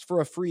cost for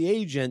a free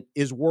agent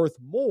is worth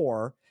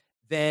more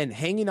than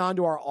hanging on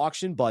to our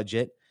auction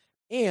budget,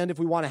 and if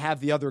we want to have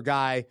the other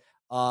guy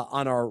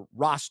on our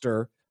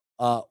roster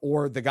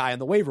or the guy on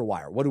the waiver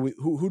wire.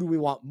 Who do we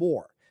want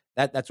more?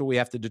 That's what we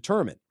have to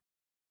determine.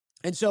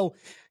 And so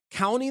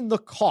counting the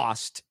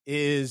cost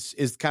is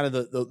kind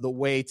of the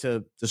way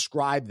to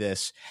describe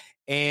this.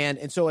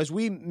 And so as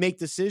we make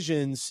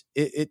decisions,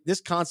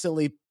 this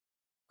constantly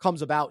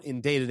comes about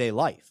in day-to-day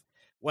life,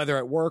 whether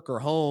at work or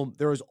home.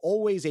 There is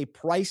always a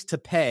price to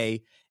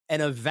pay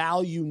and a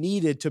value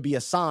needed to be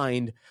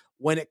assigned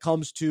when it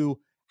comes to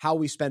how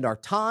we spend our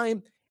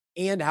time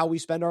and how we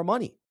spend our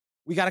money.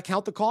 We got to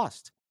count the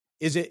cost.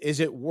 Is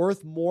it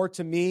worth more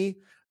to me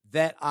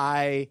that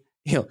I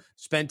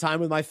spend time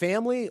with my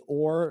family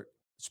or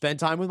spend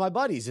time with my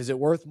buddies? Is it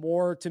worth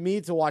more to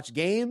me to watch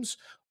games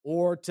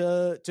or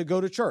to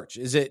go to church?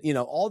 Is it,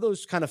 all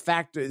those kind of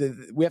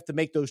factors? We have to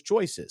make those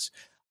choices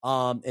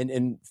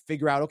and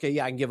figure out, okay,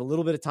 yeah, I can give a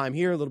little bit of time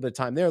here, a little bit of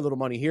time there, a little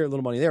money here, a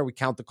little money there. We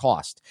count the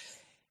cost.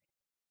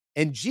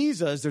 And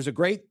Jesus, there's a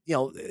great,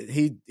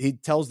 he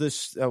tells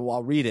this,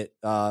 I'll read it,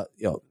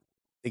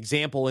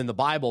 example in the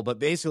Bible, but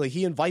basically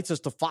he invites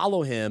us to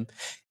follow him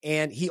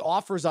and he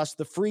offers us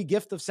the free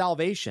gift of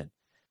salvation.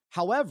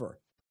 However,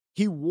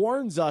 he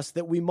warns us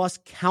that we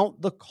must count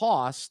the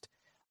cost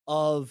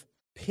of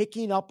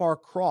picking up our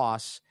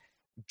cross,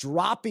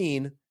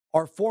 dropping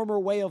our former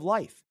way of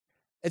life.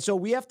 And so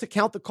we have to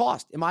count the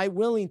cost. Am I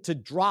willing to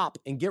drop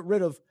and get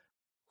rid of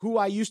who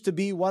I used to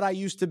be, what I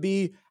used to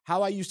be,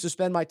 how I used to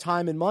spend my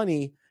time and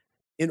money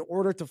in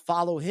order to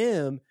follow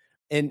him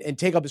and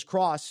take up his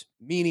cross,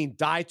 meaning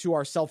die to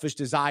our selfish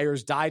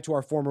desires, die to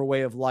our former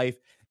way of life,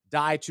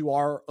 die to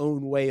our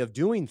own way of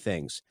doing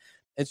things.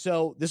 And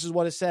so this is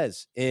what it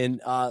says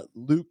in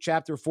Luke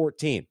chapter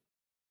 14.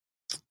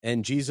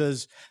 And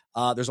Jesus,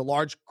 there's a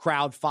large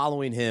crowd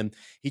following him.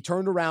 He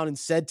turned around and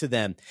said to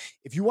them,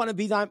 if you want to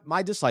be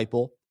my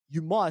disciple,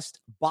 you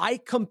must, by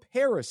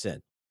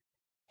comparison,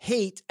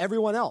 hate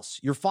everyone else,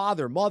 your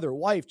father, mother,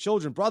 wife,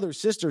 children,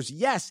 brothers, sisters,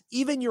 yes,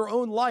 even your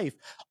own life.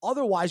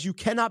 Otherwise, you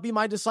cannot be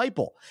my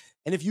disciple.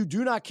 And if you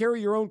do not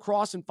carry your own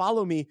cross and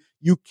follow me,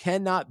 you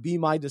cannot be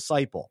my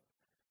disciple.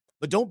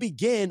 But don't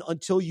begin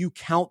until you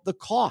count the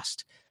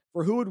cost.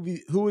 For who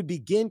would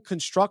begin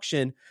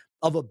construction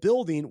of a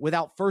building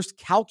without first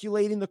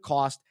calculating the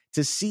cost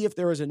to see if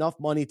there is enough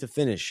money to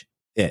finish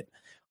it?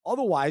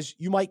 Otherwise,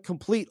 you might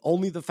complete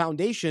only the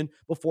foundation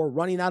before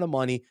running out of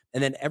money,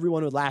 and then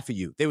everyone would laugh at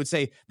you. They would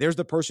say, there's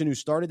the person who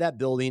started that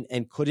building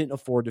and couldn't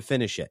afford to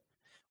finish it.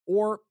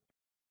 Or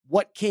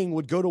what king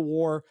would go to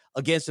war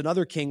against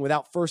another king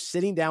without first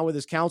sitting down with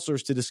his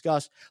counselors to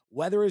discuss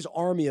whether his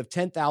army of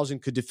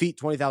 10,000 could defeat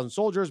 20,000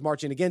 soldiers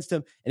marching against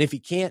him? And if he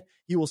can't,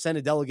 he will send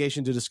a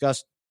delegation to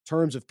discuss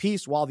terms of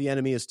peace while the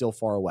enemy is still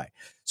far away.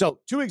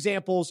 So 2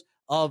 examples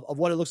of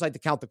what it looks like to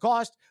count the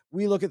cost.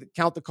 We look at the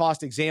count the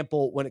cost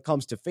example when it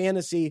comes to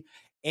fantasy.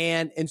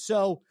 And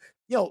so,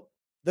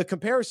 the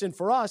comparison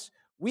for us,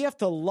 we have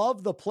to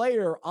love the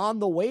player on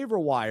the waiver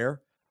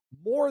wire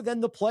more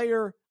than the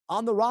player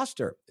on the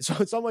roster. So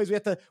in some ways we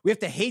have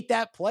to hate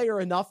that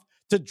player enough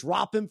to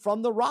drop him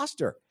from the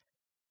roster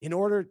in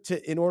order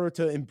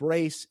to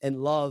embrace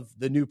and love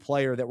the new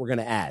player that we're going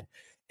to add.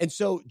 And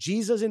so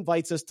Jesus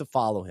invites us to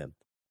follow him,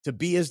 to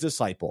be his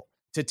disciple,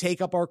 to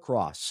take up our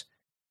cross,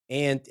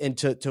 and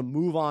to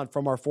move on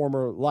from our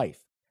former life.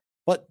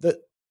 But the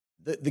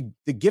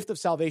gift of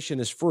salvation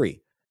is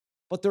free.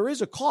 but there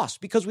is a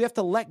cost because we have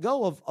to let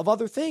go of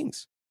other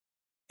things.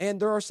 And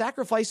there are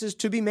sacrifices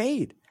to be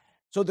made.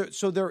 So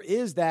there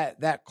is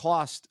that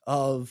cost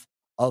of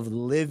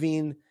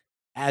living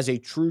as a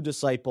true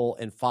disciple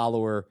and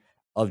follower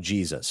of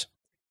Jesus.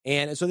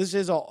 And so this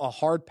is a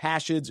hard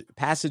passage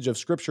of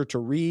scripture to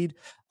read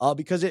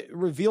because it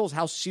reveals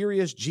how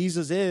serious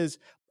Jesus is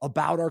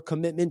about our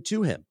commitment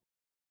to him.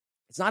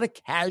 It's not a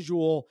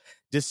casual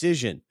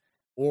decision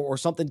or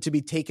something to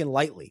be taken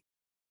lightly.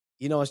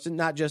 It's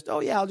not just, oh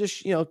yeah, I'll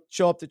just,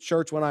 show up to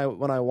church when I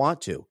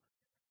want to.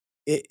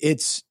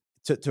 It's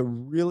to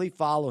really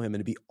follow him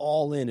and to be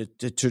all in,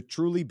 to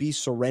truly be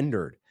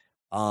surrendered.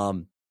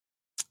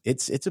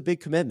 It's a big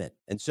commitment.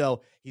 And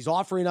so he's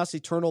offering us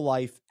eternal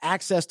life,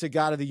 access to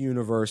God of the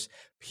universe,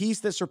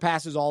 peace that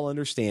surpasses all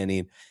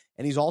understanding.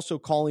 And he's also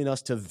calling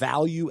us to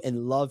value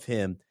and love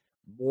him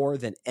more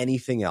than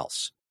anything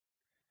else.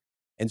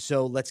 And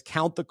so let's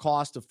count the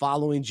cost of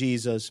following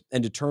Jesus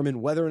and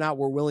determine whether or not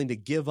we're willing to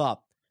give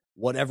up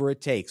whatever it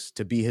takes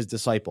to be his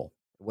disciple,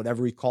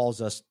 whatever he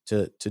calls us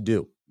to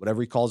do,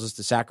 whatever he calls us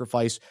to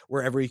sacrifice,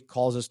 wherever he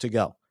calls us to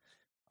go.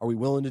 Are we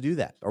willing to do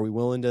that? Are we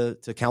willing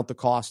to count the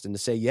cost and to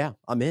say, yeah,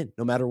 I'm in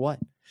no matter what?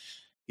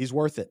 He's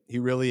worth it. He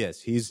really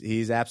is.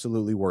 He's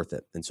absolutely worth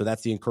it. And so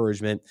that's the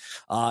encouragement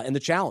and the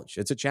challenge.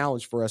 It's a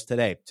challenge for us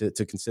today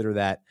to consider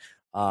that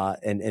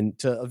and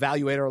to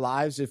evaluate our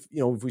lives. If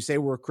we say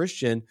we're a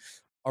Christian,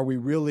 are we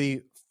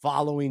really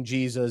following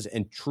Jesus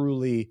and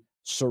truly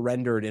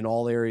surrendered in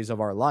all areas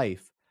of our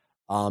life?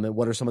 And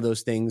what are some of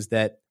those things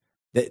that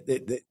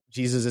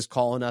Jesus is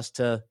calling us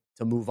to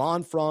move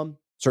on from?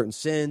 Certain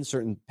sins,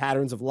 certain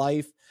patterns of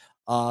life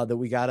that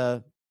we got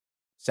to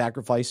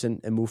sacrifice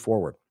and move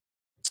forward.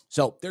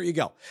 So there you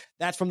go.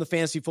 That's from the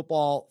Fantasy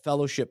Football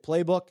Fellowship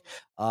Playbook.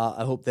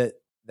 I hope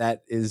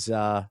that is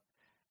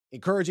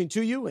encouraging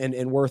to you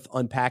and worth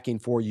unpacking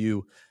for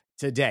you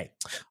today.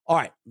 All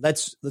right,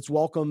 let's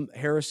welcome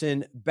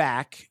Harrison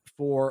back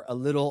for a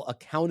little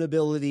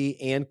accountability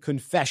and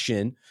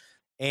confession.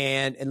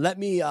 And let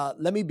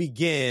me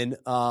begin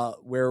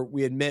where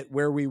we admit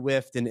where we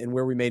whiffed and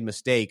where we made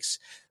mistakes.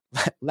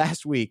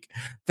 Last week,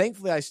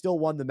 thankfully, I still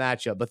won the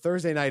matchup, but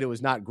Thursday night, it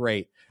was not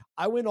great.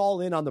 I went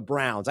all in on the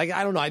Browns. I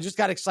don't know. I just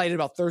got excited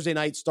about Thursday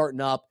night starting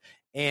up,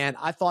 and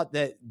I thought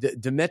that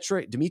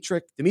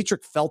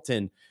Demetric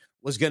Felton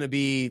was going to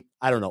be,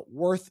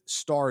 worth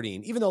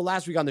starting. Even though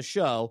last week on the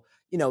show,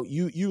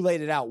 you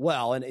laid it out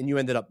well, and you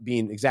ended up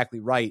being exactly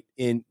right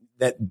in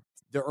that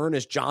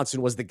Ernest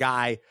Johnson was the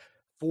guy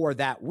for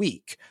that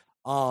week.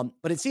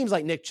 But it seems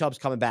like Nick Chubb's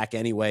coming back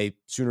anyway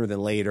sooner than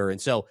later, and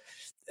so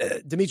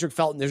Demetric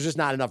Felton, there's just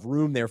not enough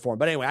room there for him.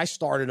 But anyway, I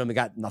started him and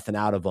got nothing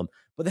out of him.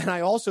 But then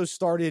I also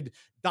started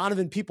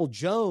Donovan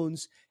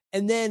Peoples-Jones,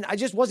 and then I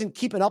just wasn't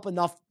keeping up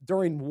enough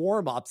during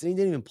warm-ups, and he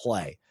didn't even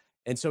play.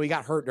 And so he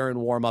got hurt during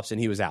warm-ups,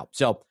 and he was out.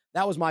 So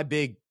that was my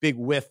big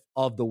whiff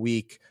of the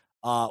week.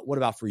 What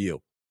about for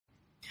you?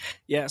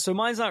 Yeah, so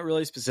mine's not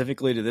really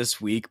specifically to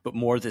this week, but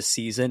more this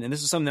season. And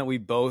this is something that we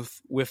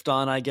both whiffed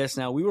on, I guess.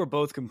 Now, we were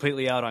both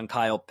completely out on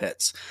Kyle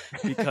Pitts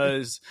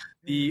because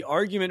the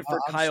argument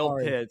for Kyle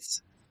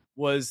Pitts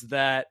was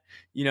that,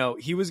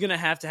 he was going to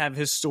have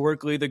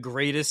historically the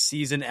greatest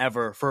season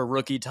ever for a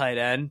rookie tight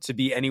end to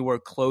be anywhere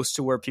close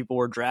to where people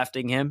were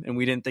drafting him. And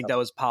we didn't think that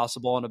was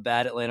possible on a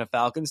bad Atlanta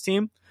Falcons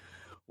team.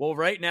 Well,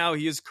 right now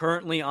he is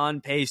currently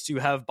on pace to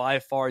have by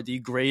far the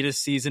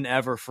greatest season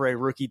ever for a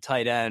rookie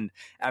tight end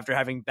after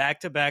having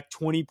back-to-back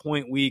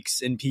 20-point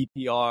weeks in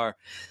PPR.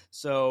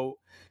 So,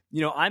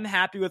 I'm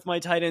happy with my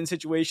tight end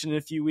situation in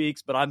a few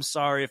weeks, but I'm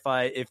sorry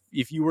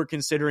if you were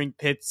considering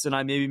Pitts and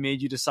I maybe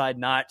made you decide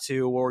not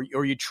to, or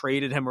you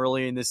traded him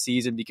earlier in the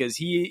season, because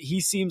he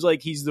seems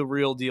like he's the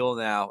real deal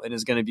now and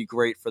is going to be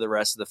great for the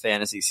rest of the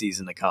fantasy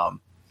season to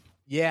come.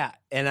 Yeah,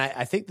 and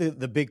I think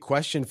the big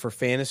question for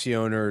fantasy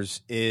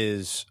owners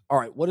is, all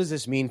right, what does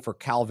this mean for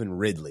Calvin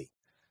Ridley,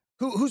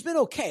 who's been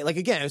okay? Like,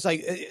 again, it's like,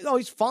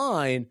 he's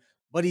fine,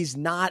 but he's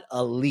not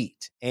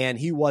elite, and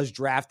he was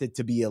drafted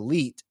to be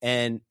elite.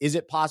 And is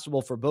it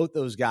possible for both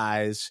those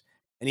guys,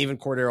 and even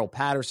Cordero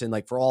Patterson,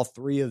 like for all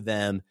three of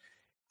them?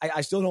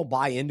 I still don't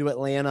buy into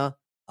Atlanta.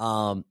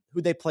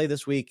 Who'd they play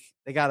this week?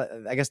 I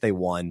guess they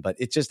won, but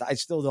it's just, I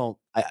still don't.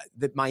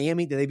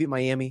 Miami, did they beat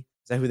Miami?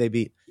 Is that who they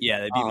beat? Yeah,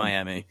 they beat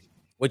Miami.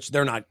 Which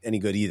they're not any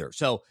good either.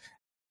 So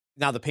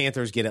now the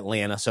Panthers get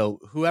Atlanta. So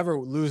whoever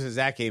loses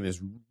that game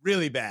is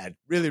really bad,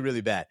 really,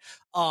 really bad.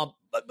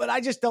 But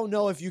I just don't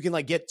know if you can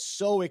get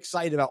so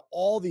excited about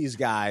all these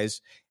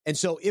guys. And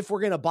so if we're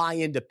going to buy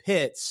into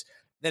Pitts,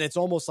 then it's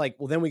almost like,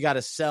 well, then we got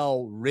to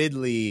sell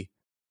Ridley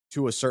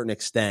to a certain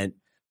extent.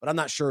 But I'm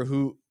not sure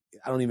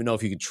I don't even know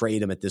if you could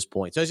trade him at this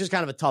point. So it's just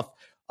kind of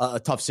a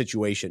tough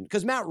situation,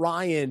 because Matt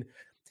Ryan,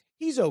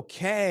 he's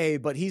okay,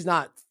 but he's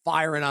not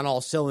firing on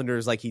all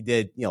cylinders like he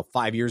did,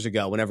 5 years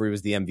ago whenever he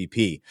was the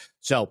MVP.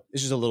 So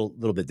it's just a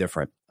little bit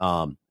different.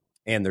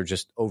 And they're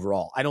just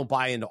overall, I don't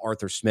buy into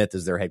Arthur Smith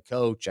as their head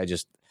coach.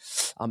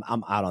 I'm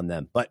out on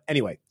them. But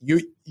anyway,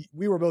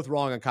 we were both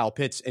wrong on Kyle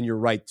Pitts, and you're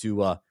right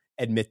to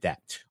admit that.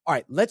 All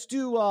right, let's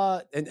do,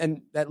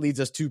 and that leads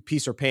us to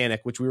Peace or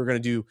Panic, which we were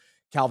going to do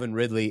Calvin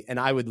Ridley, and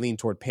I would lean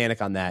toward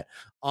panic on that.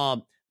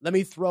 Let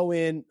me throw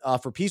in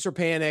for Peace or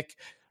Panic,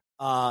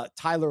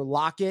 Tyler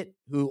Lockett,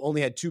 who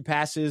only had 2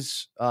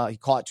 passes. He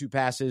caught 2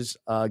 passes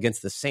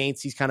against the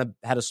Saints. He's kind of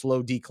had a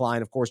slow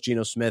decline. Of course,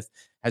 Geno Smith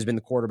has been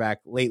the quarterback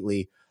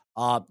lately.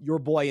 Your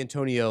boy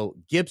Antonio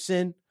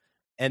Gibson,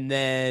 and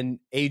then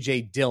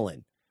A.J.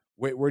 Dillon.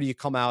 Where do you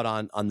come out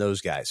on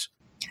those guys?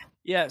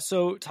 Yeah,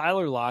 so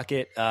Tyler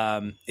Lockett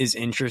is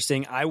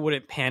interesting. I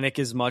wouldn't panic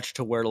as much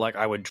to where like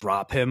I would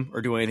drop him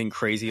or do anything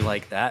crazy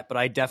like that, but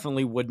I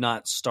definitely would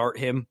not start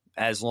him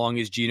as long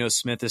as Geno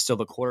Smith is still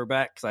the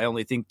quarterback, because I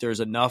only think there's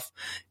enough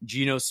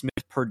Geno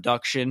Smith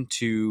production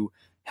to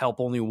help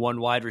only one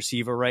wide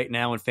receiver right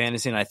now in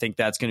fantasy, and I think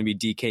that's going to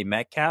be DK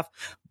Metcalf.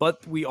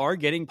 But we are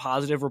getting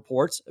positive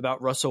reports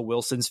about Russell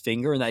Wilson's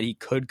finger and that he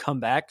could come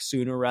back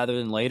sooner rather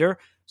than later.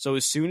 So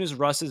as soon as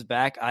Russ is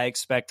back, I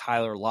expect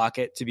Tyler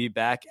Lockett to be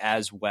back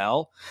as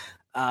well.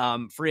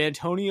 For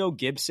Antonio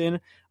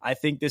Gibson, I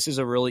think this is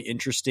a really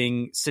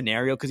interesting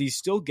scenario because he's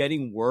still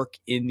getting work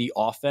in the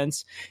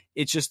offense.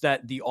 It's just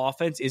that the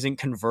offense isn't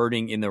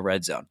converting in the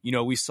red zone. You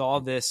know, we saw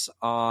this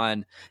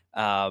on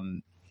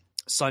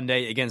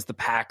Sunday against the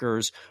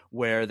Packers,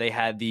 where they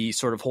had the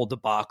sort of whole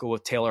debacle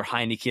with Taylor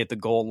Heineke at the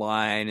goal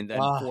line and then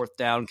fourth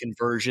down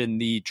conversion,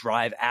 the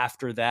drive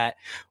after that,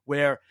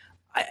 where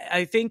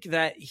I think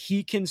that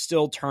he can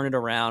still turn it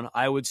around.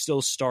 I would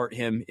still start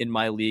him in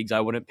my leagues. I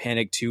wouldn't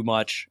panic too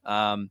much.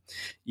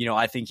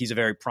 I think he's a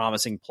very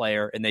promising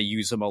player and they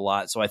use him a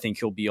lot, so I think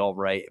he'll be all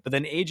right. But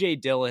then A.J.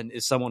 Dillon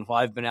is someone who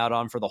I've been out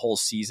on for the whole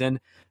season.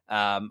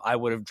 I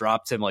would have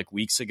dropped him like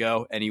weeks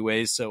ago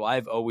anyways, so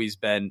I've always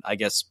been, I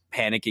guess,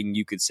 panicking,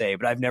 you could say,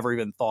 but I've never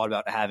even thought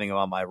about having him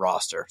on my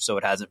roster, so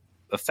it hasn't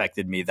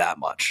affected me that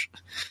much.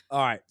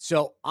 All right,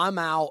 so I'm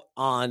out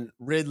on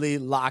Ridley,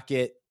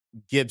 Lockett,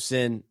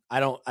 Gibson.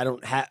 I don't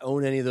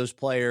own any of those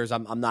players.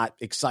 I'm not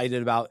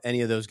excited about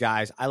any of those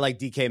guys. I like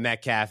DK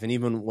Metcalf, and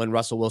even when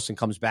Russell Wilson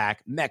comes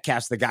back,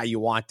 Metcalf's the guy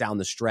you want down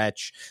the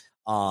stretch.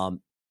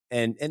 And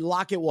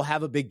Lockett will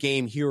have a big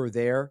game here or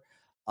there.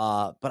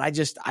 But I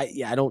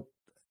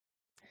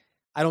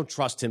don't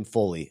trust him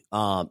fully.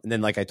 And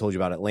then, like I told you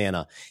about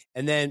Atlanta,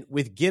 and then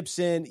with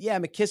Gibson,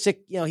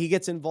 McKissick, he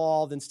gets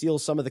involved and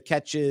steals some of the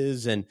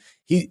catches, and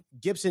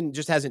Gibson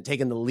just hasn't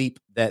taken the leap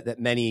that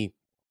many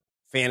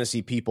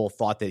fantasy people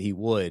thought that he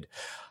would.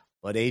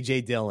 But A.J.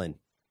 Dillon,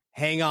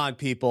 hang on,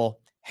 people.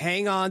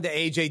 Hang on to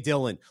A.J.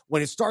 Dillon.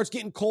 When it starts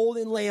getting cold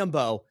in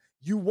Lambeau,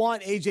 you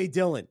want A.J.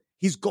 Dillon.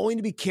 He's going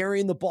to be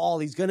carrying the ball.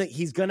 He's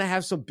gonna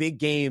have some big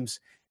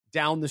games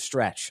down the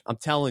stretch. I'm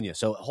telling you.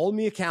 So hold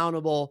me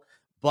accountable,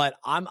 but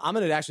I'm going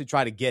to actually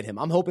try to get him.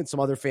 I'm hoping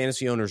some other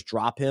fantasy owners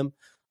drop him.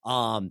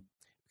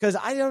 Because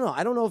I don't know.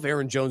 I don't know if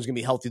Aaron Jones is going to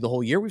be healthy the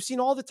whole year. We've seen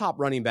all the top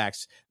running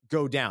backs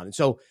go down. And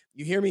so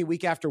you hear me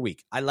week after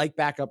week. I like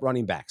backup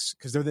running backs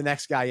because they're the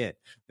next guy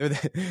in.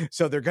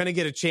 So they're going to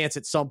get a chance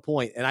at some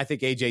point, and I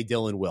think A.J.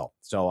 Dillon will.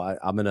 So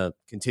I'm going to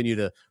continue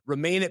to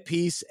remain at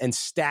peace and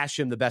stash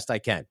him the best I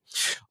can.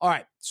 All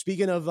right.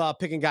 Speaking of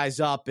picking guys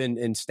up and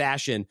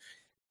stashing,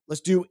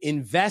 let's do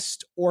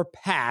invest or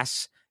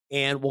pass,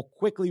 and we'll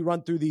quickly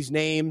run through these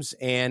names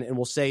and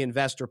we'll say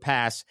invest or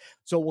pass.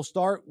 So we'll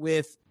start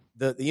with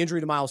the injury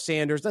to Miles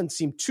Sanders. Doesn't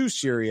seem too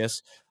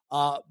serious.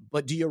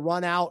 But do you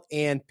run out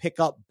and pick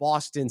up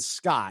Boston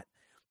Scott?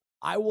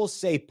 I will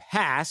say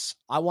pass.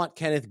 I want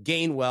Kenneth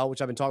Gainwell,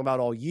 which I've been talking about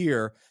all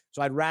year.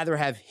 So I'd rather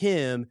have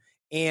him,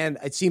 and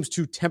it seems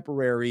too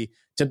temporary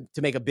to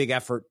make a big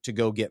effort to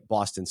go get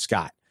Boston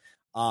Scott.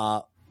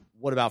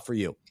 What about for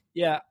you?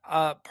 Yeah,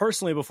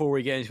 personally, before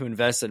we get into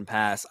invest and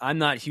pass, I'm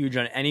not huge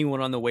on anyone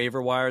on the waiver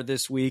wire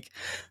this week.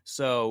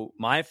 So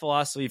my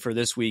philosophy for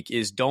this week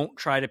is don't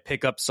try to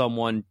pick up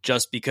someone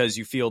just because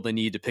you feel the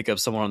need to pick up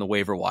someone on the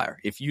waiver wire.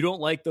 If you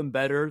don't like them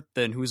better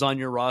than who's on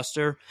your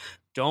roster,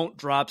 don't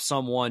drop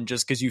someone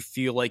just because you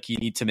feel like you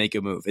need to make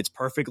a move. It's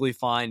perfectly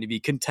fine to be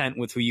content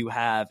with who you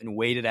have and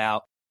wait it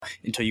out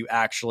until you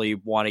actually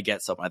want to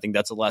get someone. I think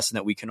that's a lesson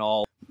that we can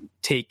all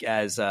take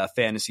as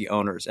fantasy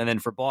owners. And then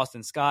for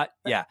Boston Scott,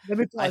 let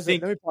me pause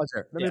there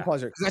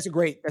because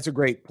that's a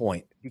great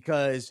point.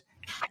 Because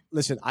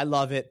listen, I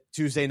love it.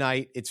 Tuesday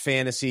night, it's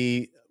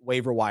fantasy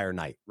waiver wire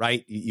night,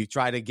 right? You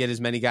try to get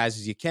as many guys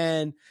as you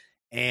can,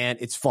 and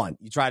it's fun.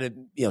 You try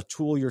to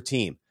tool your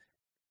team.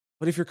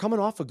 But if you're coming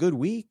off a good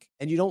week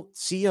and you don't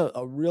see a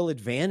real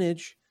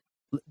advantage,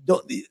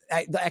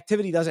 the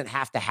activity doesn't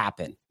have to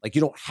happen. Like,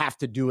 you don't have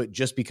to do it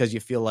just because you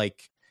feel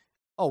like,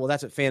 oh, well,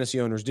 that's what fantasy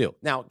owners do.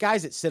 Now,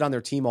 guys that sit on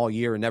their team all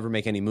year and never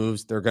make any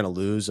moves, they're going to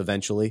lose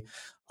eventually.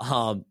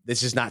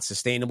 This is not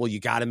sustainable. You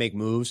got to make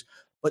moves.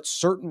 But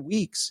certain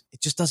weeks,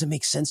 it just doesn't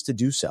make sense to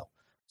do so.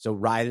 So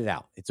ride it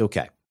out. It's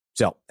okay.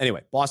 So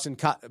anyway, Boston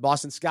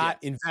Scott,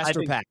 invest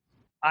or pack?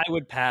 I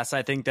would pass.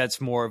 I think that's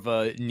more of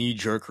a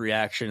knee-jerk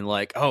reaction,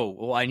 like, oh,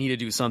 well, I need to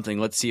do something.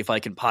 Let's see if I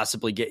can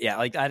possibly get... Yeah,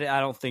 like I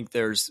don't think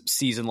there's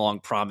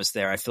season-long promise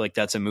there. I feel like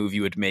that's a move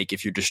you would make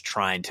if you're just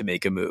trying to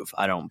make a move.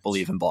 I don't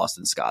believe in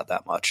Boston Scott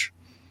that much.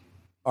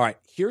 All right,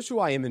 here's who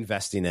I am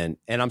investing in,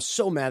 and I'm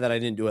so mad that I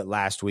didn't do it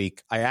last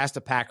week. I asked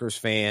a Packers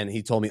fan.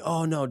 He told me,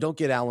 oh, no, don't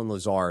get Allen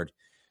Lazard.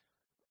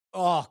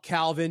 Oh,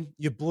 Calvin,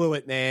 you blew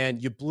it, man.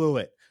 You blew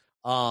it.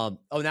 Now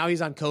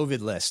he's on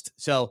COVID list.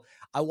 So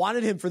I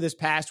wanted him for this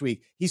past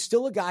week. He's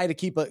still a guy to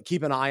keep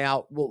an eye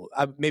out. Well,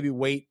 maybe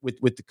wait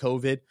with the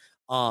COVID.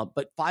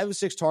 But 5 of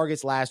 6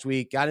 targets last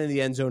week, got into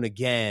the end zone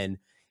again.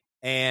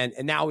 And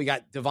now we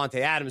got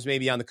Devontae Adams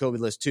maybe on the COVID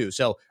list too.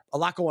 So a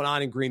lot going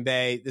on in Green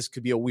Bay. This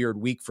could be a weird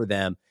week for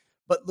them.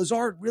 But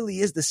Lazard really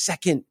is the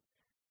second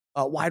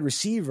wide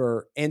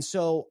receiver. And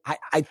so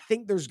I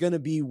think there's going to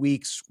be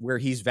weeks where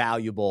he's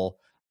valuable.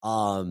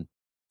 I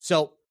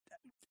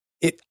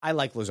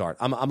like Lazard.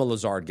 I'm a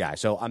Lazard guy.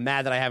 So I'm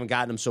mad that I haven't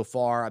gotten him so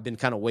far. I've been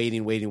kind of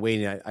waiting.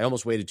 I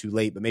almost waited too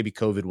late, but maybe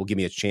COVID will give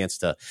me a chance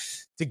to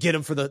get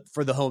him for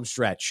the home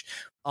stretch.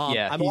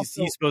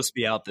 He's supposed to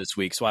be out this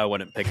week, so I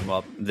wouldn't pick him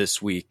up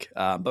this week.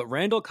 But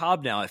Randall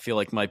Cobb now I feel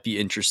like might be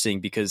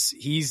interesting because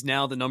he's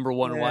now the number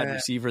one wide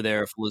receiver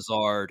there for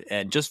Lazard.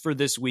 And just for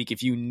this week,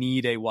 if you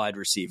need a wide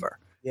receiver.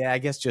 Yeah, I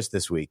guess just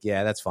this week.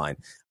 Yeah, that's fine.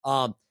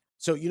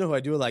 So you know who I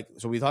do like?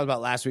 So we talked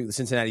about last week, the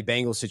Cincinnati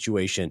Bengals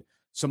situation.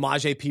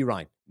 Samaje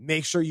Perine.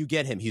 Make sure you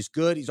get him. He's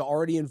good. He's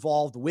already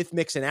involved with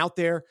Mixon out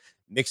there.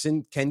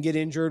 Mixon can get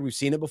injured. We've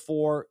seen it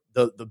before.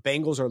 The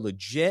Bengals are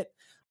legit.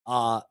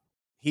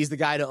 He's the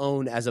guy to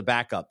own as a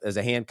backup, as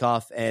a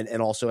handcuff,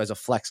 and also as a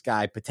flex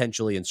guy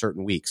potentially in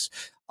certain weeks.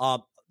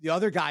 The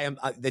other guy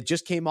that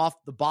just came off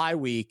the bye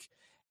week,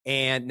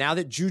 and now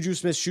that Juju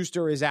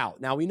Smith-Schuster is out.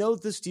 Now, we know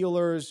the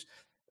Steelers,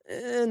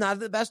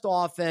 not the best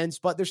offense,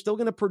 but they're still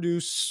going to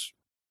produce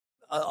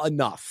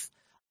enough.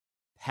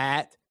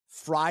 Pat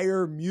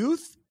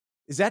Freiermuth?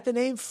 Is that the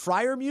name?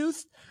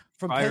 Freiermuth?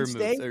 From Penn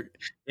State?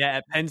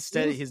 At Penn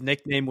State, his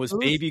nickname was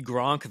Baby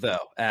Gronk,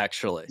 though,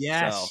 actually.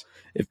 Yes. So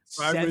if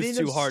Freiermuth's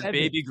too hard,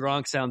 Baby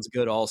Gronk sounds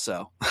good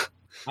also.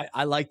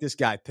 I like this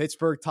guy.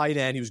 Pittsburgh tight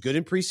end. He was good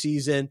in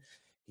preseason.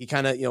 He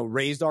kind of,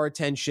 raised our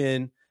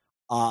attention.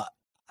 I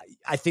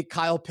think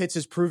Kyle Pitts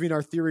is proving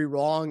our theory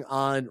wrong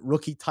on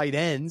rookie tight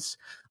ends.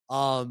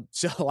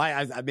 So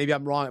I maybe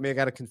I'm wrong. I mean, I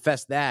got to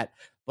confess that.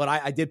 But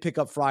I did pick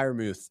up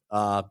Freiermuth.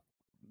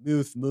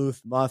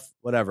 Muth,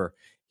 whatever.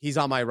 He's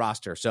on my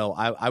roster, so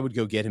I would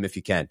go get him if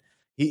you can.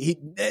 He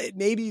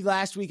maybe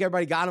last week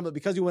everybody got him, but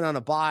because he went on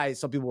a bye,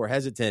 some people were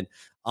hesitant.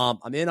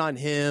 I'm in on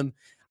him.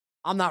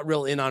 I'm not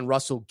real in on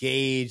Russell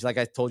Gage, like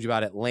I told you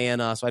about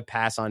Atlanta, so I'd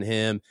pass on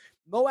him.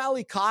 Mo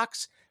Alley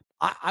Cox,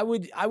 I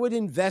would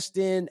invest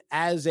in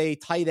as a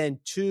tight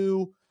end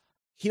too.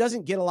 He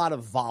doesn't get a lot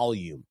of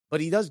volume,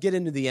 but he does get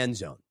into the end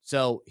zone.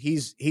 So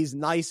he's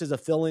nice as a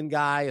fill-in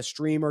guy, a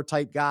streamer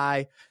type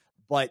guy,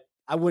 but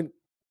I wouldn't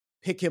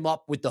pick him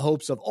up with the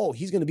hopes of,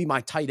 he's going to be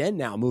my tight end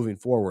now moving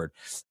forward.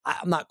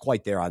 I'm not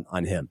quite there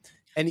on him.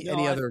 Any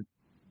other?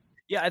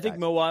 Yeah, I think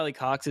Mo Wiley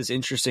Cox is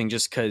interesting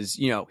just because,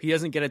 he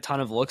doesn't get a ton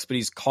of looks, but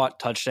he's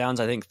caught touchdowns,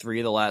 I think 3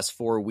 of the last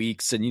 4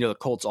 weeks. And, the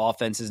Colts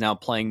offense is now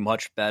playing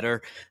much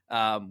better.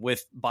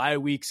 With bye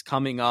weeks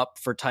coming up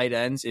for tight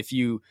ends, if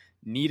you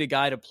need a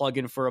guy to plug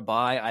in for a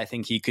bye, I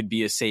think he could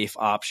be a safe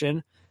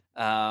option.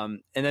 And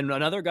then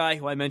another guy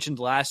who I mentioned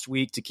last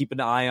week to keep an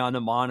eye on,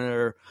 to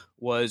monitor,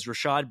 was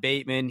Rashad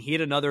Bateman. He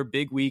had another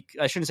big week.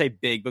 I shouldn't say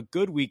big, but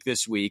good week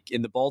this week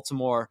in the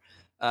Baltimore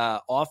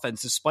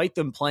offense, despite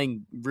them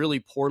playing really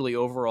poorly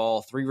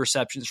overall. 3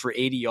 receptions for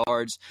 80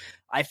 yards.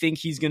 I think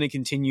he's going to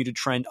continue to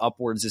trend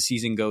upwards as the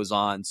season goes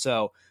on.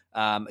 So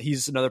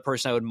he's another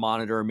person I would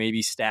monitor,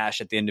 maybe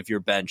stash at the end of your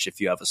bench if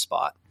you have a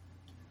spot.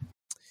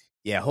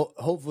 Yeah,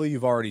 hopefully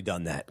you've already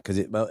done that because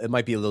it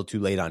might be a little too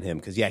late on him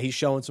because, he's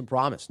showing some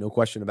promise, no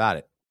question about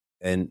it.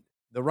 And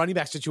the running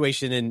back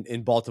situation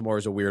in Baltimore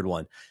is a weird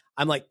one.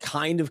 I'm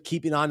kind of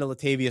keeping on to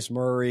Latavius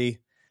Murray,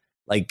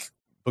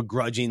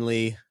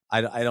 begrudgingly.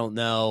 I don't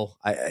know.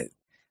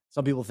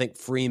 Some people think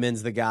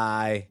Freeman's the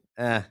guy.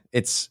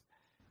 It's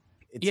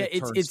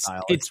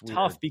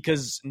tough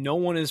because no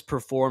one has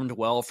performed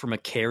well from a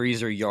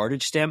carries or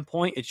yardage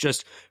standpoint. It's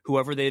just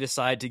whoever they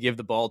decide to give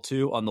the ball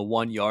to on the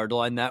 1 yard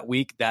line that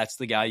week, that's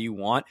the guy you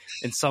want.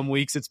 And some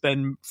weeks it's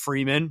been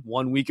Freeman.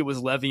 1 week it was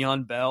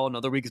Le'Veon Bell.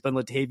 Another week it's been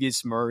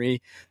Latavius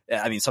Murray.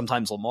 I mean,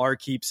 sometimes Lamar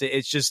keeps it.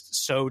 It's just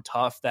so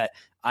tough that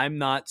I'm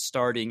not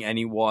starting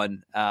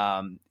anyone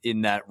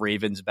in that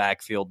Ravens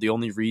backfield. The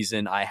only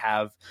reason I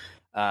have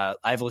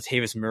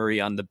Latavius Murray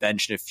on the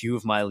bench in a few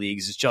of my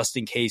leagues is just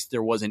in case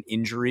there was an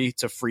injury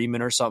to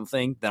Freeman or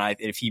something. Then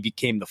if he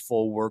became the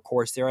full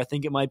workhorse there, I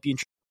think it might be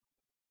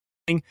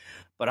interesting.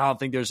 But I don't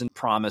think there's a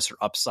promise or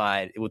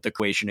upside with the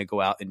equation to go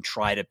out and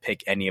try to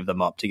pick any of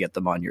them up to get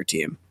them on your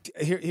team.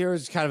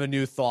 Here's kind of a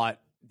new thought.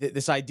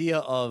 This idea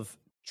of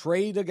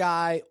trade a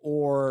guy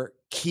or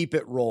keep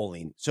it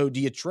rolling. So do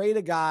you trade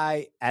a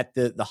guy at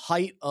the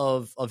height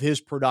of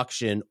his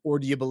production, or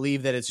do you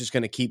believe that it's just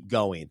going to keep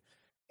going?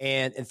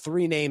 And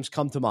 3 names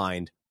come to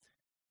mind: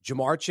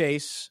 Jamar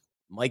Chase,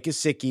 Mike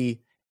Gesicki,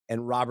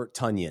 and Robert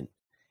Tonyan.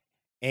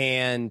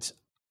 And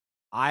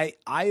I've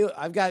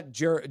got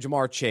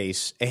Jamar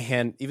Chase,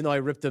 and even though I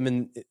ripped him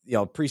in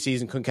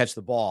preseason, couldn't catch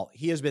the ball,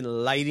 he has been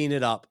lighting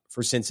it up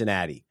for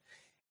Cincinnati.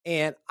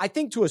 And I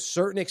think to a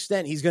certain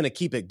extent, he's going to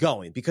keep it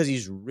going because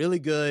he's really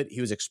good. He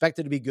was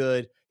expected to be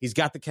good. He's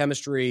got the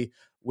chemistry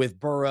with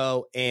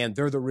Burrow, and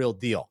they're the real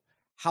deal.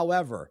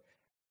 However,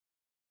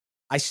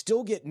 I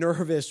still get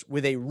nervous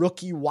with a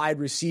rookie wide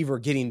receiver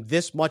getting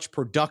this much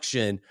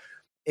production,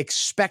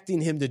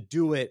 expecting him to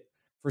do it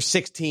for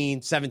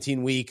 16,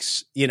 17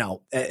 weeks,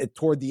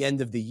 toward the end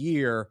of the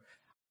year.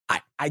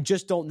 I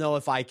just don't know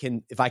if I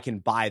can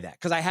buy that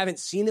because I haven't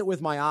seen it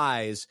with my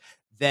eyes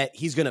that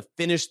he's going to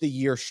finish the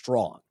year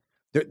strong.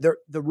 The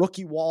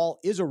rookie wall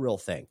is a real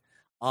thing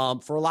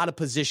for a lot of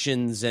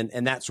positions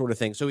and that sort of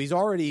thing. So he's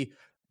already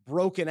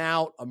broken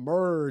out,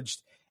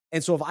 emerged.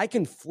 And so if I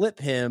can flip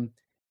him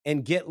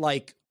and get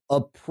like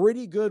a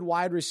pretty good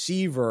wide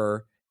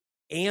receiver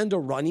and a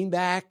running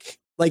back,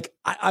 like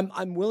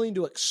I'm willing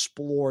to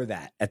explore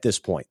that at this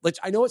point. Like,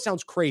 I know it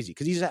sounds crazy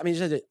because he's had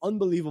an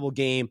unbelievable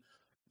game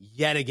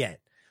yet again.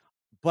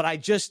 But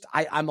I'm just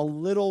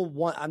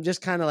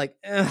kind of like,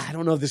 I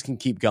don't know if this can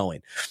keep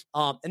going.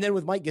 And then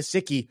with Mike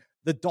Gesicki,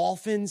 the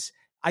Dolphins,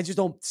 I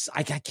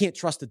can't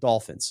trust the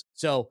Dolphins.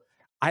 So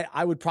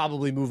I would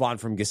probably move on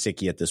from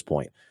Gesicki at this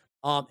point.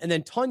 And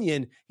then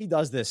Tonyan, he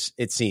does this,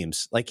 it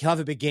seems. Like, he'll have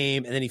a big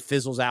game, and then he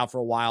fizzles out for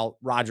a while.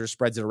 Rodgers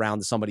spreads it around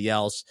to somebody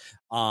else.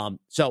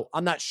 So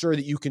I'm not sure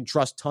that you can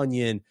trust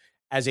Tonyan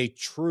as a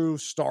true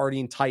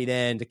starting tight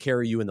end to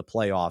carry you in the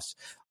playoffs.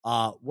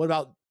 What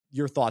about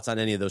your thoughts on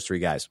any of those three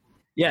guys?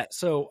 Yeah,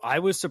 so I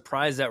was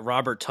surprised that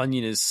Robert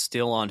Tonyan is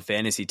still on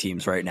fantasy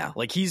teams right now.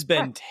 Like, he's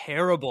been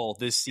terrible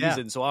this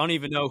season, so I don't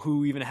even know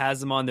who even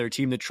has him on their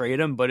team to trade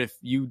him. But if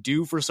you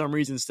do, for some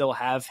reason, still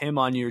have him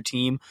on your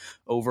team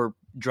over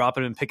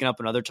dropping him and picking up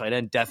another tight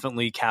end,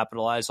 definitely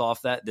capitalize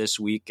off that this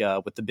week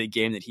with the big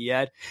game that he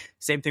had.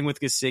 Same thing with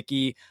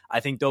Gesicki.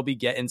 I think they'll be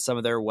getting some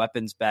of their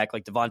weapons back.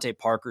 Like, Devontae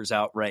Parker's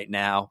out right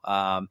now.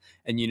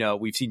 And,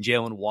 we've seen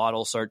Jalen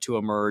Waddle start to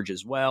emerge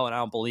as well. And I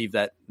don't believe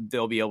that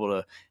they'll be able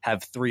to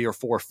have 3 or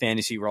 4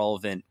 fantasy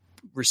relevant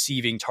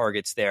receiving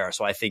targets there.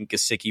 So I think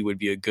Gesicki would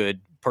be a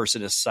good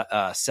person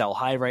to sell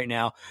high right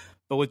now.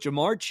 But with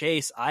Jamar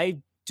Chase, I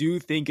do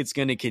think it's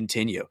going to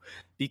continue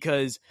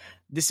because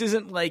this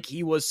isn't like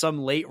he was some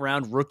late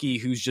round rookie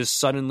who's just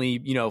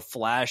suddenly,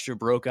 flashed or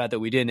broke out that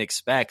we didn't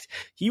expect.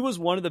 He was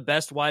one of the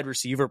best wide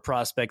receiver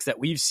prospects that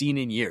we've seen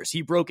in years.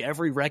 He broke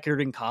every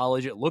record in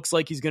college. It looks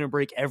like he's going to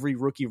break every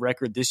rookie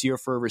record this year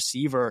for a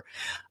receiver.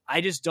 I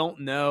just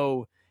don't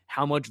know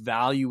how much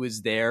value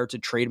is there to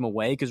trade him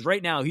away because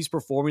right now he's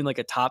performing like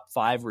a top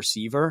 5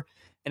 receiver.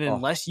 And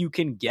unless you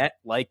can get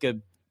like a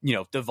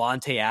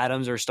Devontae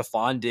Adams or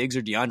Stephon Diggs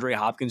or DeAndre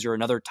Hopkins or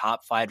another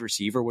top 5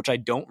 receiver, which I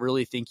don't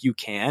really think you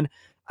can.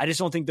 I just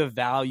don't think the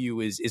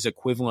value is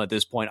equivalent at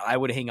this point. I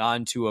would hang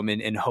on to him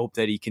and hope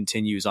that he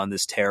continues on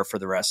this tear for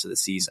the rest of the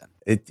season.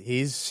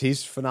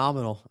 He's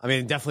phenomenal. I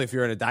mean, definitely if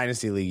you're in a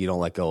dynasty league, you don't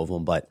let go of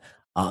him, but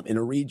in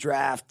a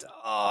redraft,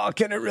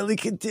 can it really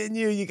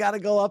continue? You got to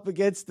go up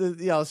against the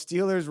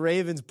Steelers,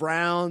 Ravens,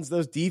 Browns,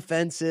 those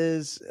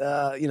defenses,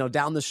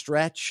 down the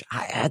stretch.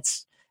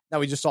 Now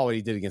we just saw what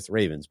he did against the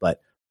Ravens, but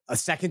a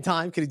second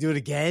time, could he do it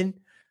again?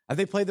 I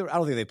don't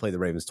think they played the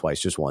Ravens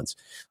twice, just once.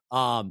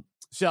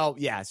 So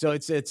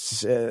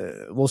it's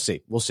we'll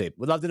see.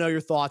 We'd love to know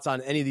your thoughts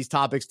on any of these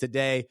topics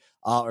today,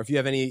 or if you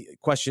have any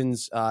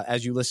questions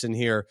as you listen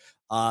here,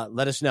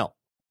 let us know.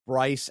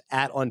 Bryce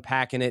at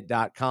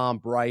unpackingit.com.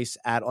 Bryce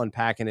at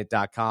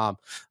unpackingit.com.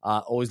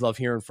 Always love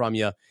hearing from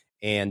you,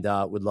 and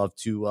would love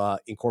to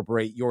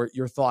incorporate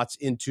your thoughts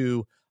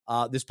into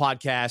this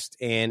podcast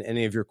and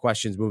any of your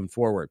questions moving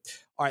forward.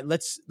 All right,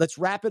 let's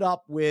wrap it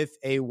up with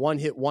a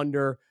one-hit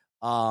wonder.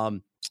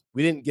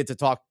 We didn't get to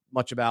talk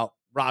much about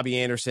Robbie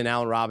Anderson,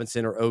 Allen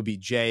Robinson, or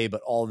OBJ,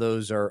 but all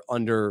those are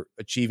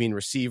underachieving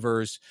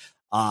receivers.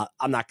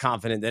 I'm not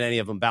confident that any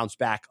of them bounce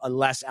back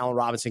unless Allen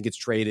Robinson gets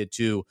traded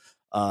to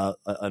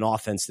an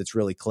offense that's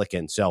really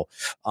clicking. So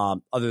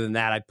other than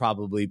that, I'd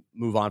probably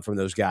move on from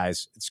those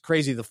guys. It's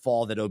crazy the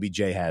fall that OBJ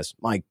has.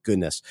 My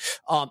goodness.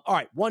 All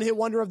right, one-hit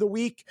wonder of the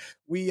week.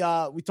 We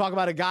talk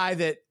about a guy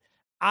that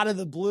out of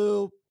the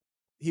blue,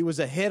 he was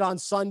a hit on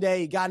Sunday.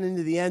 He got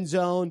into the end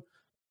zone.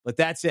 But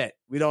that's it.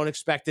 We don't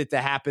expect it to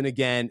happen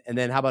again. And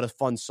then how about a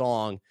fun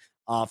song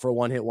for a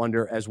one-hit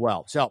wonder as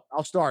well? So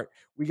I'll start.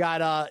 We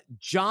got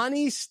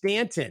Johnny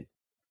Stanton.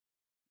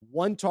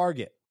 1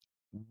 target,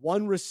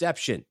 1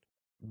 reception,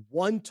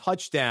 1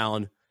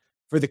 touchdown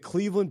for the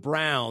Cleveland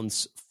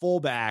Browns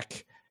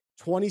fullback,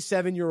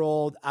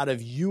 27-year-old out of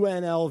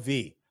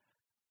UNLV.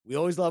 We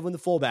always love when the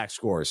fullback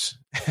scores.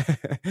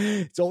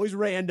 It's always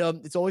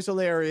random. It's always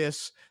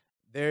hilarious.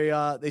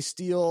 They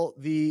steal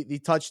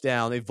the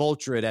touchdown. They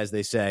vulture it, as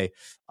they say.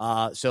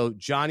 So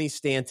Johnny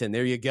Stanton,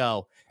 there you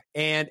go.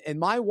 And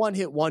my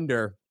one-hit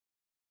wonder,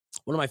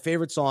 one of my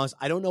favorite songs,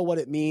 I don't know what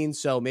it means,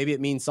 so maybe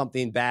it means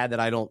something bad that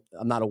I'm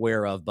not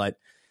aware of, but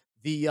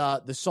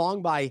the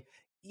song by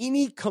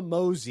Ini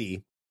Kamoze,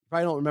 you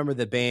probably don't remember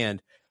the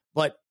band,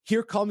 but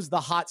Here Comes the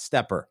Hot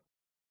Stepper.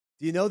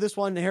 Do you know this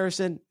one,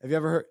 Harrison? Have you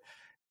ever heard?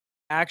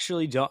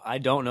 Actually, I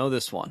don't know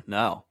this one.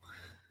 No.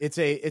 It's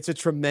a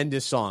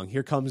tremendous song.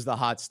 Here Comes the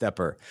Hot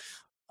Stepper.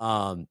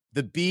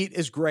 The beat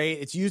is great.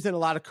 It's used in a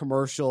lot of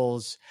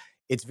commercials.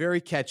 It's very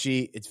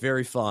catchy. It's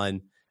very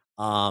fun.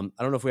 I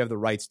don't know if we have the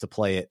rights to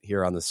play it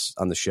here on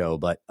the show,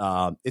 but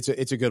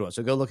it's a good one.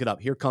 So go look it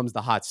up. Here Comes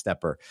the Hot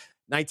Stepper,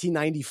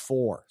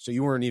 1994. So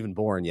you weren't even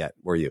born yet,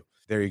 were you?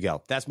 There you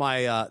go. That's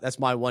my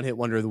one hit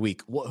wonder of the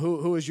week.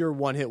 Who is your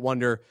one hit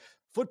wonder,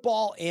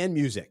 football and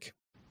music?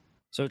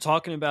 So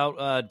talking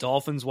about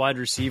Dolphins wide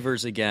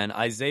receivers again,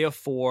 Isaiah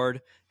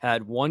Ford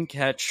had one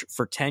catch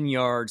for 10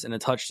 yards and a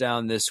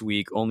touchdown this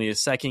week, only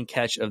his second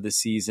catch of the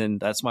season.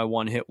 That's my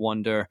one-hit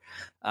wonder.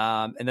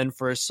 And then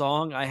for a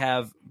song, I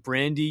have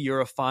Brandy,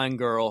 You're a Fine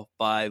Girl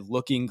by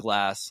Looking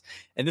Glass.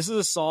 And this is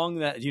a song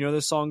that, do you know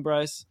this song,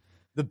 Bryce?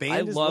 The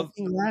band is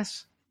Looking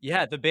Glass?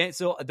 Yeah, the band.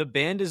 So the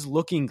band is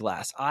Looking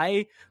Glass.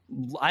 I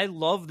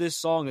love this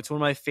song. It's one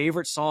of my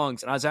favorite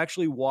songs. And I was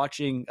actually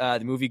watching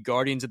the movie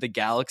Guardians of the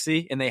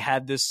Galaxy, and they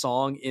had this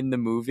song in the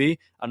movie.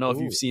 I don't know if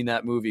you've seen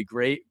that movie.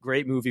 Great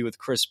movie with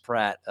Chris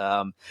Pratt.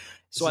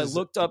 So I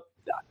looked up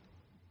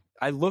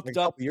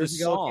years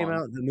the ago song. It came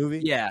out, the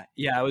movie. Yeah,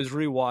 I was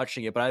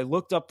rewatching it, but I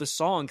looked up the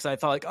song because I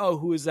thought, like, oh,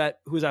 who is that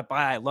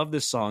by? I love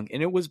this song,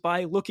 and it was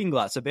by Looking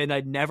Glass, a band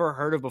I'd never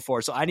heard of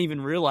before. So I didn't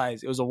even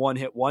realize it was a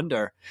one-hit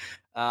wonder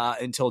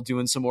until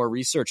doing some more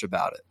research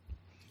about it.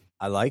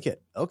 I like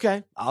it.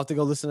 Okay, I'll have to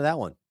go listen to that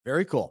one.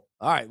 Very cool.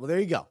 All right, well, there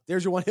you go.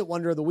 There's your one-hit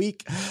wonder of the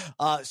week.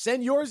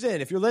 Send yours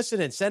in if you're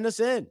listening. Send us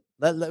in.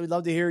 We'd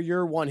love to hear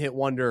your one-hit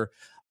wonder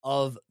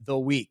of the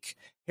week.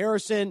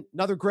 Harrison,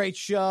 another great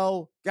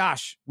show.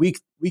 Gosh, week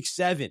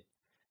 7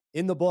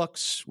 in the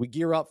books. We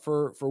gear up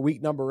for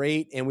week number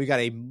 8, and we got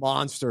a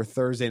monster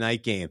Thursday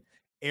night game.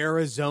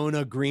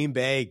 Arizona, Green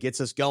Bay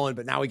gets us going,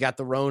 but now we got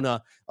the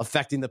Rona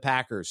affecting the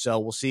Packers. So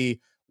we'll see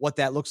what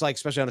that looks like,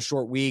 especially on a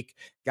short week.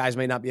 Guys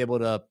may not be able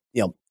to,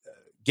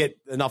 get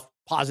enough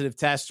positive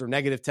tests or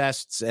negative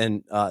tests,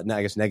 and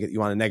I guess negative. You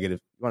want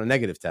a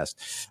negative test.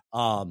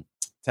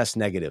 Test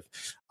negative.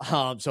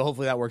 So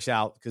hopefully that works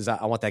out because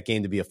I want that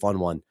game to be a fun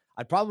one.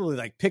 I'd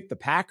probably pick the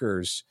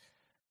Packers,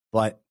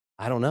 but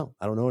I don't know.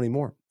 I don't know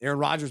anymore. Aaron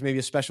Rodgers, maybe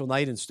a special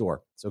night in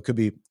store. So it could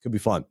be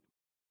fun.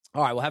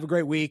 All right. Well, have a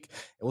great week. And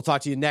we'll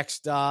talk to you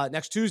next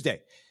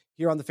Tuesday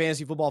here on the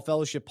Fantasy Football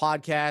Fellowship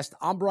podcast.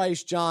 I'm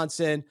Bryce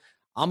Johnson.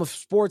 I'm a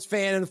sports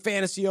fan and a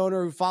fantasy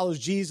owner who follows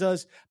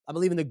Jesus. I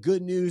believe in the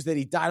good news that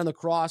he died on the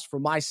cross for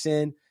my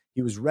sin.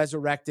 He was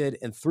resurrected,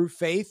 and through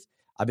faith,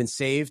 I've been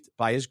saved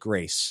by his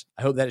grace.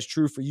 I hope that is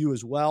true for you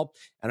as well.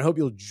 And I hope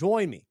you'll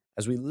join me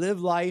as we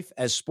live life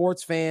as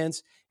sports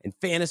fans and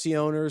fantasy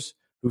owners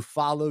who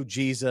follow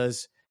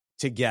Jesus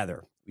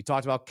together. We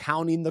talked about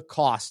counting the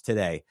cost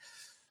today.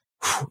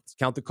 Let's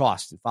count the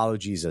cost and follow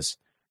Jesus.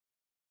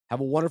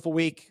 Have a wonderful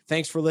week.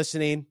 Thanks for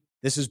listening.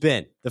 This has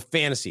been the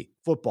Fantasy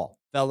Football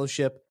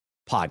Fellowship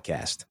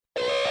Podcast.